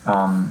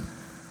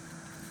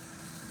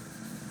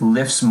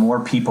lifts more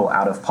people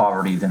out of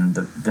poverty than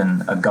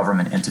a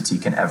government entity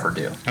can ever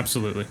do.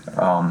 Absolutely.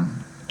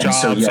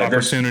 Jobs,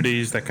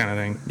 opportunities, that kind of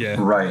thing. Yeah.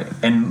 Right.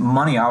 And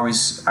money, I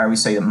always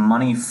say that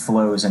money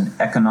flows and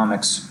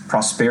economics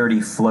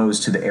prosperity flows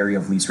to the area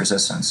of least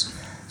resistance.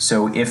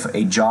 So if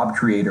a job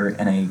creator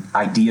and an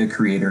idea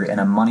creator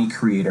and a money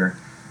creator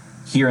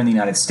here in the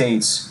United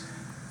States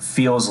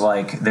feels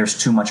like there's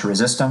too much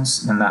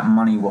resistance, then that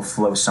money will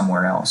flow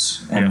somewhere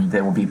else, and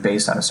they will be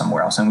based out of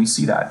somewhere else. And we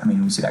see that.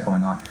 We see that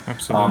going on.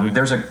 Absolutely.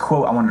 There's a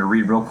quote I wanted to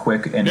read real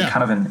quick, and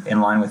kind of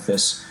in line with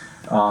this.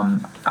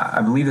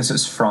 I believe this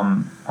is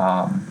from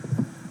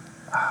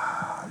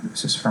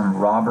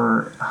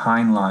Robert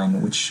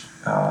Heinlein, which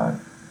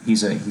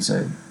he's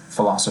a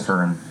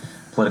philosopher and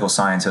political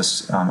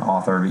scientist,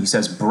 author. He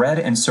says, "Bread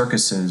and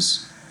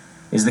circuses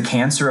is the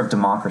cancer of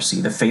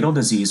democracy, the fatal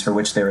disease for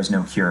which there is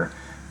no cure.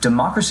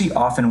 Democracy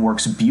often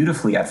works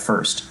beautifully at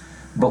first,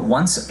 but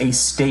once a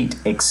state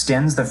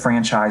extends the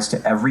franchise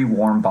to every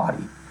warm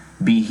body,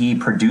 be he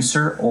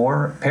producer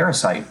or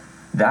parasite,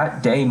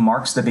 that day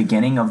marks the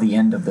beginning of the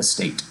end of the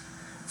state.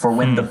 For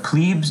when the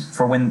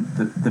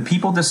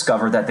people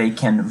discover that they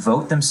can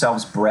vote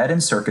themselves bread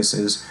and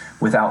circuses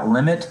without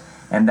limit,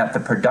 and that the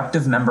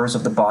productive members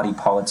of the body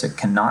politic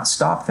cannot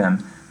stop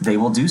them, they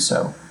will do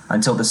so,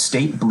 until the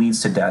state bleeds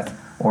to death,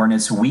 or in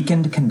its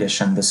weakened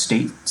condition, the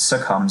state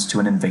succumbs to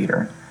an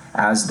invader,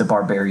 as the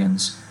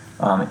barbarians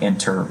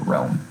enter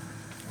Rome."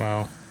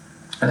 Wow.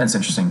 And that's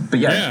interesting. But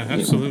yeah,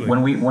 absolutely.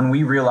 When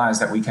we realize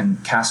that we can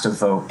cast a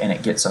vote and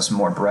it gets us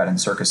more bread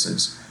and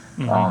circuses,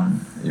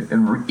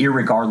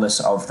 irregardless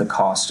of the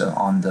cost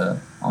on the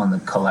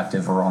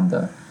collective or on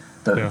the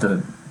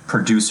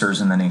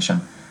producers in the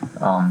nation,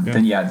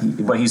 then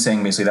what he's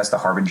saying basically, that's the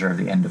harbinger of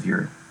the end of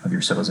your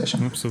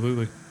civilization.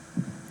 Absolutely.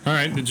 All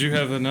right. Did you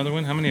have another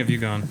one? How many have you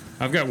gone?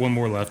 I've got one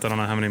more left. I don't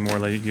know how many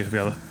more you have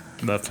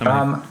left.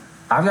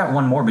 I've got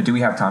one more, but do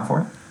we have time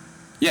for it?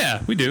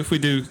 Yeah, we do. If we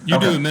do, do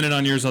a minute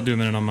on yours, I'll do a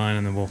minute on mine,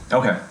 and then we'll...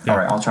 Okay. Yeah. All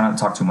right. I'll try not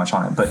to talk too much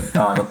on it. But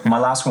my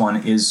last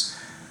one is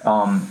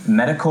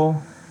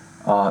medical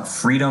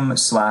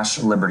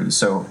freedom/liberty.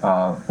 So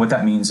what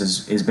that means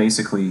is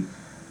basically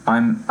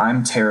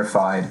I'm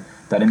terrified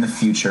that in the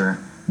future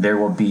there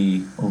will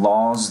be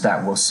laws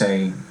that will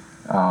say,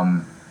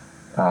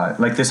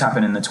 like this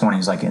happened in the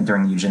 1920s, like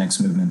during the eugenics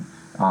movement,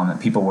 that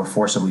people were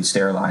forcibly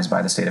sterilized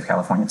by the state of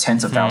California.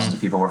 Tens of thousands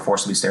of people were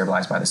forcibly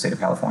sterilized by the state of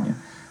California.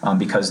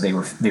 Because they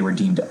were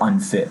deemed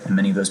unfit, and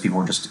many of those people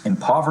were just in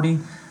poverty.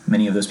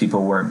 Many of those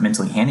people were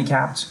mentally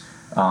handicapped.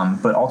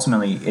 But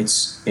ultimately,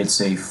 it's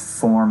a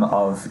form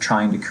of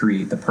trying to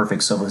create the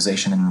perfect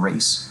civilization and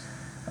race.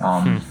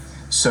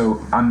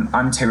 So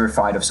I'm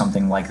terrified of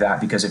something like that,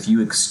 because if you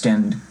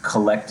extend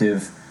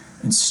collective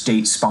and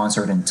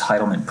state-sponsored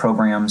entitlement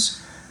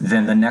programs,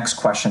 then the next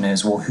question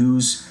is, well,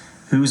 who's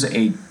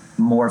a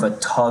more of a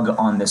tug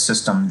on the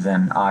system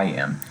than I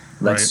am?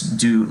 Let's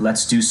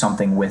do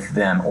something with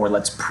them, or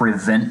let's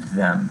prevent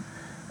them.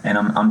 And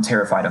I'm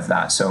terrified of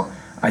that. So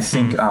I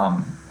think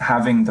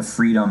having the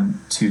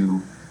freedom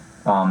to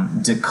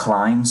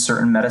decline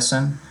certain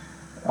medicine,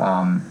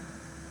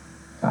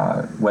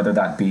 whether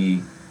that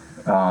be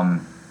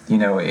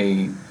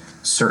a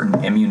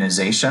certain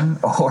immunization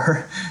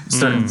or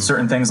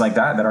certain things like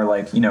that are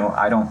like,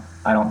 I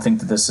don't think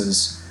that this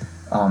is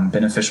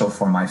beneficial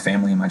for my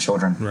family and my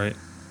children. Right.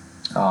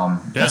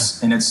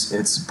 And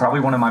it's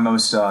probably one of my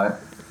most I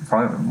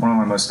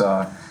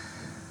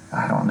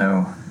don't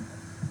know,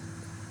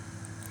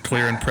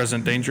 clear and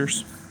present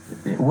dangers.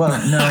 Well,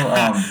 no.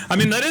 I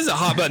mean, that is a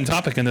hot button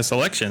topic in this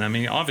election. I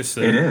mean,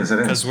 obviously, it is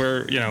because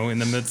we're in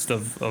the midst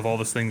of all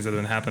the things that have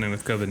been happening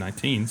with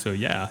COVID-19. So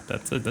yeah,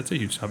 that's a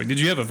huge topic. Did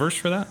you have a verse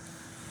for that?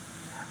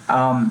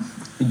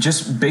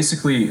 Just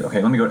basically,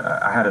 okay. Let me go.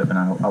 I had it and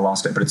I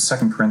lost it, but it's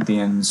 2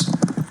 Corinthians.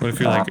 What if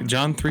you're like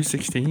John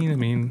 3:16? I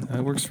mean,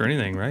 that works for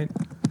anything, right?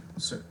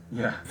 So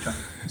yeah.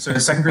 So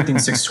 2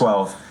 Corinthians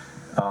 6:12.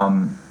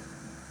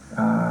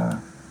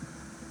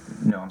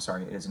 No, I'm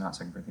sorry. It is not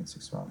 2 Corinthians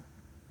 6:12.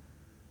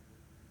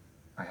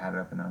 I had it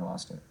up and then I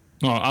lost it.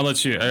 Oh, I'll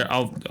let you.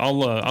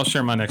 I'll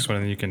share my next one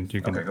and you can.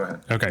 Okay, go ahead.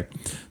 Okay,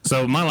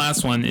 so my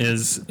last one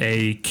is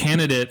a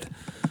candidate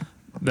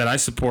that I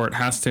support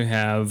has to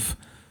have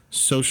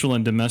social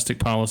and domestic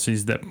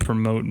policies that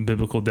promote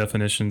biblical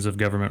definitions of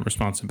government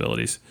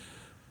responsibilities.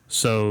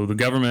 So the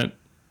government,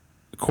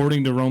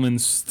 according to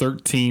Romans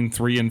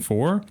 13:3 and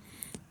 4,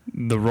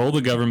 the role of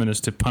the government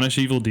is to punish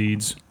evil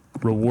deeds,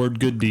 reward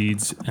good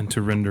deeds, and to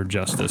render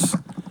justice.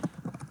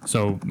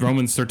 So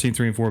Romans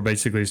 13:3 and 4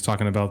 basically is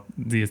talking about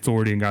the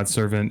authority in God's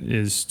servant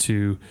is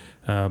to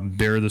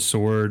bear the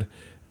sword,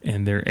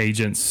 and they're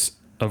agents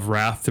of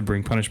wrath to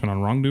bring punishment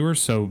on wrongdoers.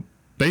 So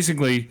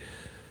basically,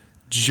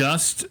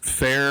 just,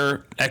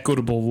 fair,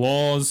 equitable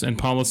laws and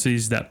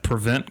policies that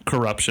prevent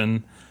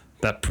corruption,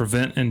 that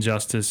prevent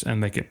injustice, and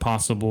make it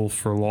possible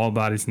for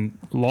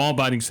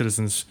law-abiding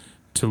citizens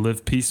to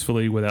live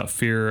peacefully without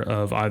fear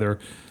of either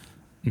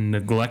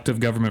neglect of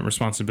government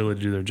responsibility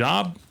to do their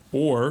job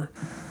or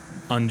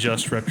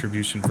unjust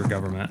retribution for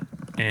government.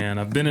 And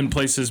I've been in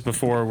places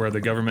before where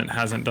the government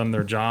hasn't done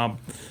their job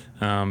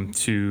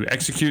to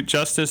execute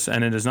justice,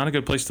 and it is not a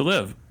good place to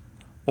live.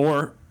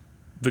 Or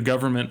the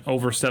government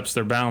oversteps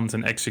their bounds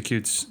and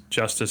executes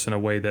justice in a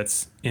way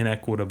that's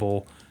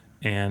inequitable,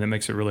 and it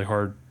makes it really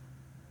hard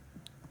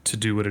to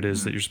do what it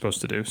is that you're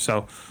supposed to do.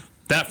 So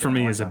that for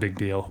me is a big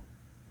deal.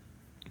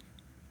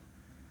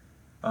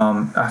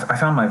 I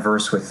found my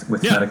verse with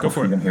medical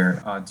freedom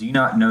here. Do you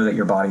not know that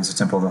your body is a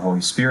temple of the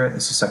Holy Spirit?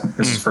 This is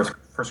 1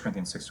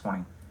 Corinthians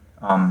 6:20.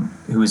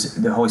 Who is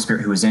the Holy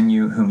Spirit who is in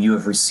you, whom you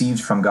have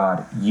received from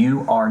God.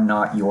 You are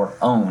not your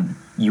own.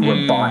 You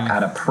were bought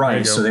at a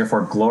price, so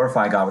therefore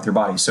glorify God with your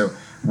body. So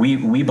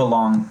we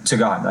belong to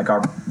God.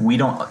 We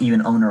don't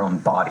even own our own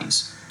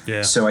bodies.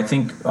 Yeah. So I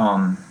think,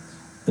 and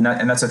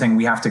that's the thing,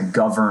 we have to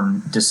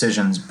govern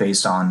decisions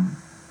based on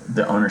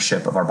the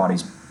ownership of our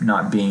bodies,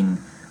 not being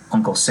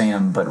Uncle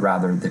Sam, but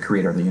rather the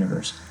creator of the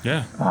universe.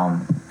 Yeah.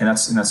 And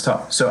that's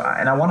tough. So,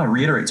 and I want to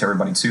reiterate to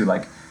everybody too,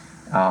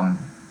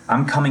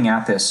 I'm coming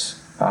at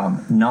this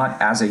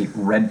not as a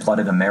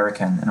red-blooded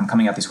American, and I'm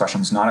coming at these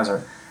questions not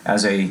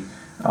as a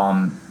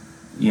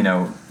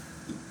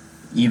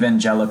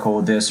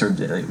evangelical this, or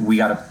we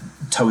got to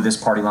toe this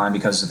party line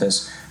because of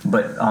this,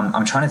 but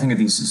I'm trying to think of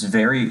these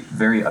very,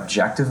 very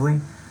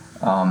objectively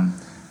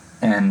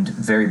and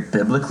very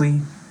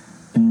biblically,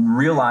 and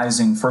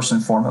realizing first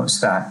and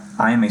foremost that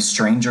I am a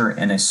stranger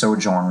and a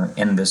sojourner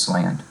in this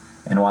land.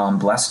 And while I'm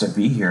blessed to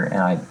be here, and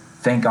I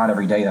thank God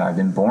every day that I've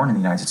been born in the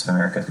United States of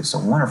America, because it's a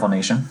wonderful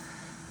nation,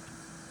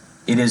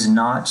 it is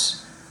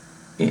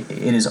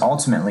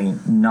ultimately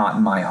not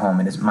my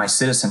home. It is my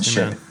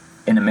citizenship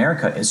in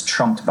America is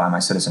trumped by my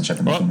citizenship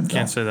in the kingdom of God.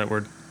 Can't say that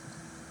word.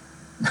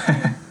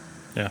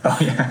 Yeah. Oh,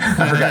 yeah.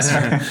 I forgot.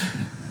 Sorry.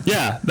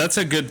 Yeah, that's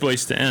a good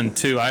place to end,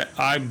 too.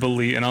 I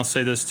believe, and I'll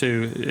say this,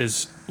 too,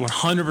 is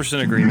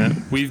 100%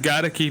 agreement. We've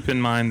got to keep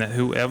in mind that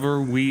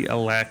whoever we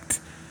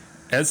elect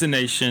as a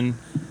nation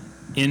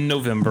in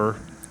November,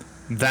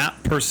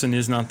 that person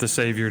is not the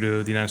savior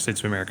to the United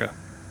States of America.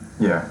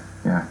 Yeah.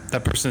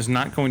 That person is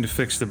not going to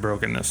fix the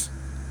brokenness.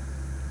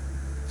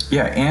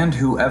 Yeah, and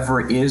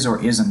whoever is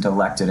or isn't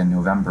elected in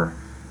November,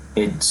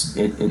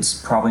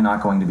 it's probably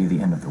not going to be the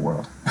end of the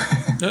world.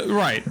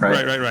 Right.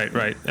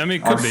 I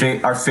mean, it could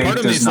be. Our faith part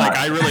of me is not. like,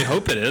 I really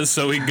hope it is,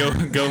 so we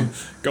can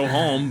go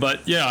home.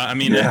 But yeah, I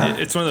mean,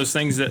 it's one of those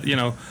things that,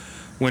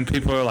 when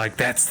people are like,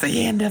 "That's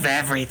the end of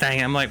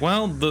everything," I'm like,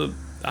 well,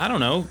 I don't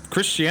know.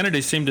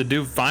 Christianity seemed to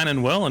do fine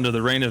and well under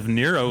the reign of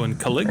Nero and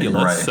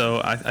Caligula, right. So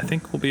I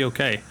think we'll be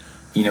okay.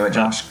 You know what,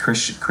 Josh?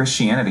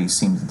 Christianity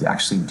seemed to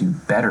actually do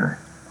better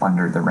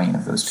under the reign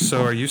of those people.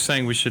 So are you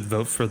saying we should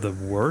vote for the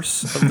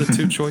worst of the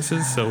two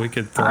choices so we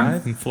could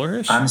thrive and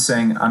flourish? I'm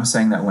saying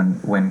that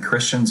when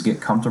Christians get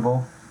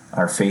comfortable,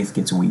 our faith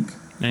gets weak.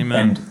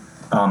 Amen.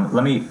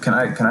 Can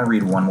I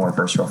read one more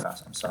verse real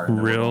fast? I'm sorry.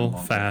 Real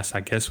fast.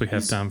 I guess we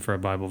have time for a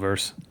Bible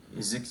verse.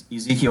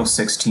 Ezekiel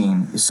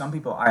 16. Some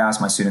people, I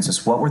ask my students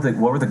this: what were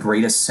the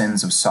greatest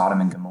sins of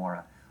Sodom and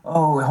Gomorrah?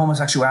 Oh,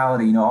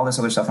 homosexuality, all this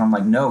other stuff. And I'm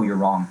like, no, you're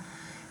wrong.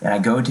 And I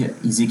go to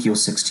Ezekiel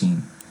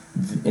 16.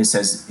 It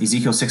says,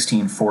 Ezekiel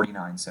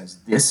 16:49 says,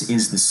 "This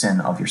is the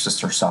sin of your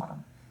sister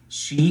Sodom.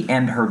 She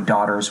and her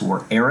daughters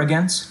were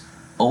arrogant,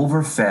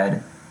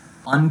 overfed,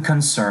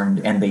 unconcerned,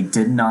 and they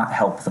did not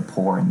help the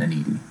poor and the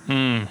needy."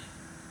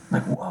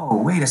 Like,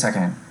 whoa, wait a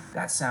second.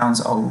 That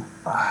sounds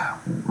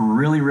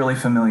really, really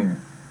familiar.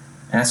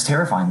 And that's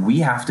terrifying. We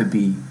have to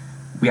be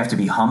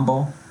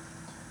humble.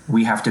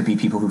 We have to be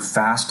people who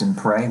fast and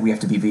pray. We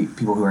have to be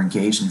people who are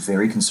engaged and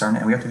very concerned.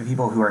 And we have to be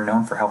people who are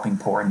known for helping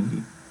poor and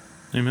needy.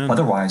 Amen.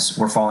 Otherwise,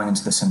 we're falling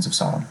into the sins of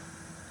Sodom.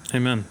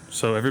 Amen.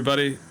 So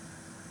everybody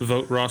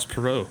vote Ross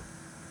Perot.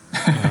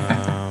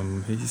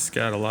 He's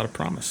got a lot of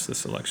promise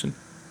this election.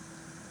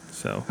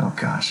 So. Oh,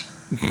 gosh.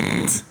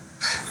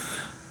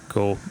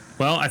 Cool.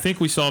 Well, I think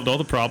we solved all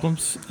the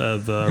problems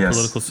of the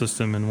political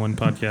system in one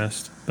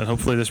podcast. But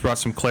hopefully this brought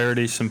some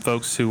clarity, some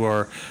folks who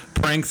are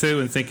praying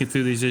through and thinking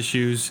through these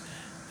issues.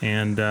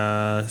 And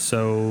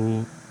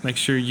so make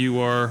sure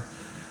you are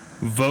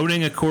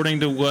voting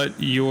according to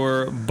what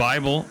your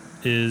Bible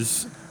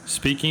is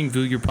speaking.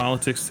 View your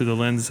politics through the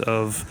lens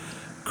of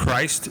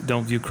Christ.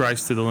 Don't view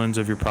Christ through the lens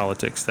of your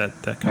politics. That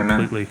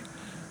completely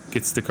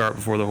gets the cart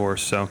before the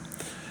horse. So,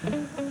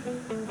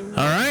 all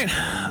right.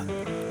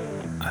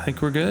 I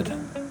think we're good.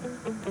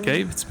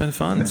 Gabe, it's been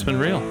fun. It's been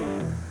real.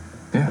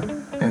 Yeah.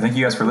 Thank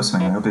you guys for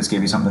listening. I hope this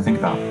gave you something to think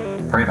about,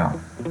 pray about.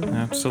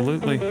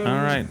 Absolutely.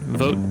 All right.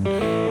 Vote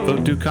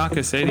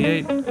Dukakis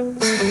 88.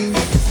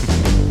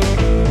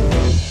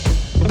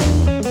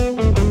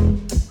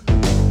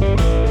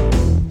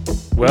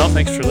 Well,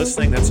 thanks for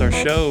listening. That's our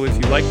show. If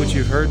you like what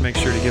you've heard, make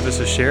sure to give us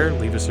a share,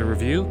 leave us a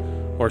review,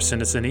 or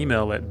send us an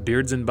email at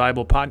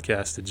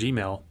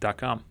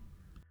beardsandbiblepodcast@gmail.com.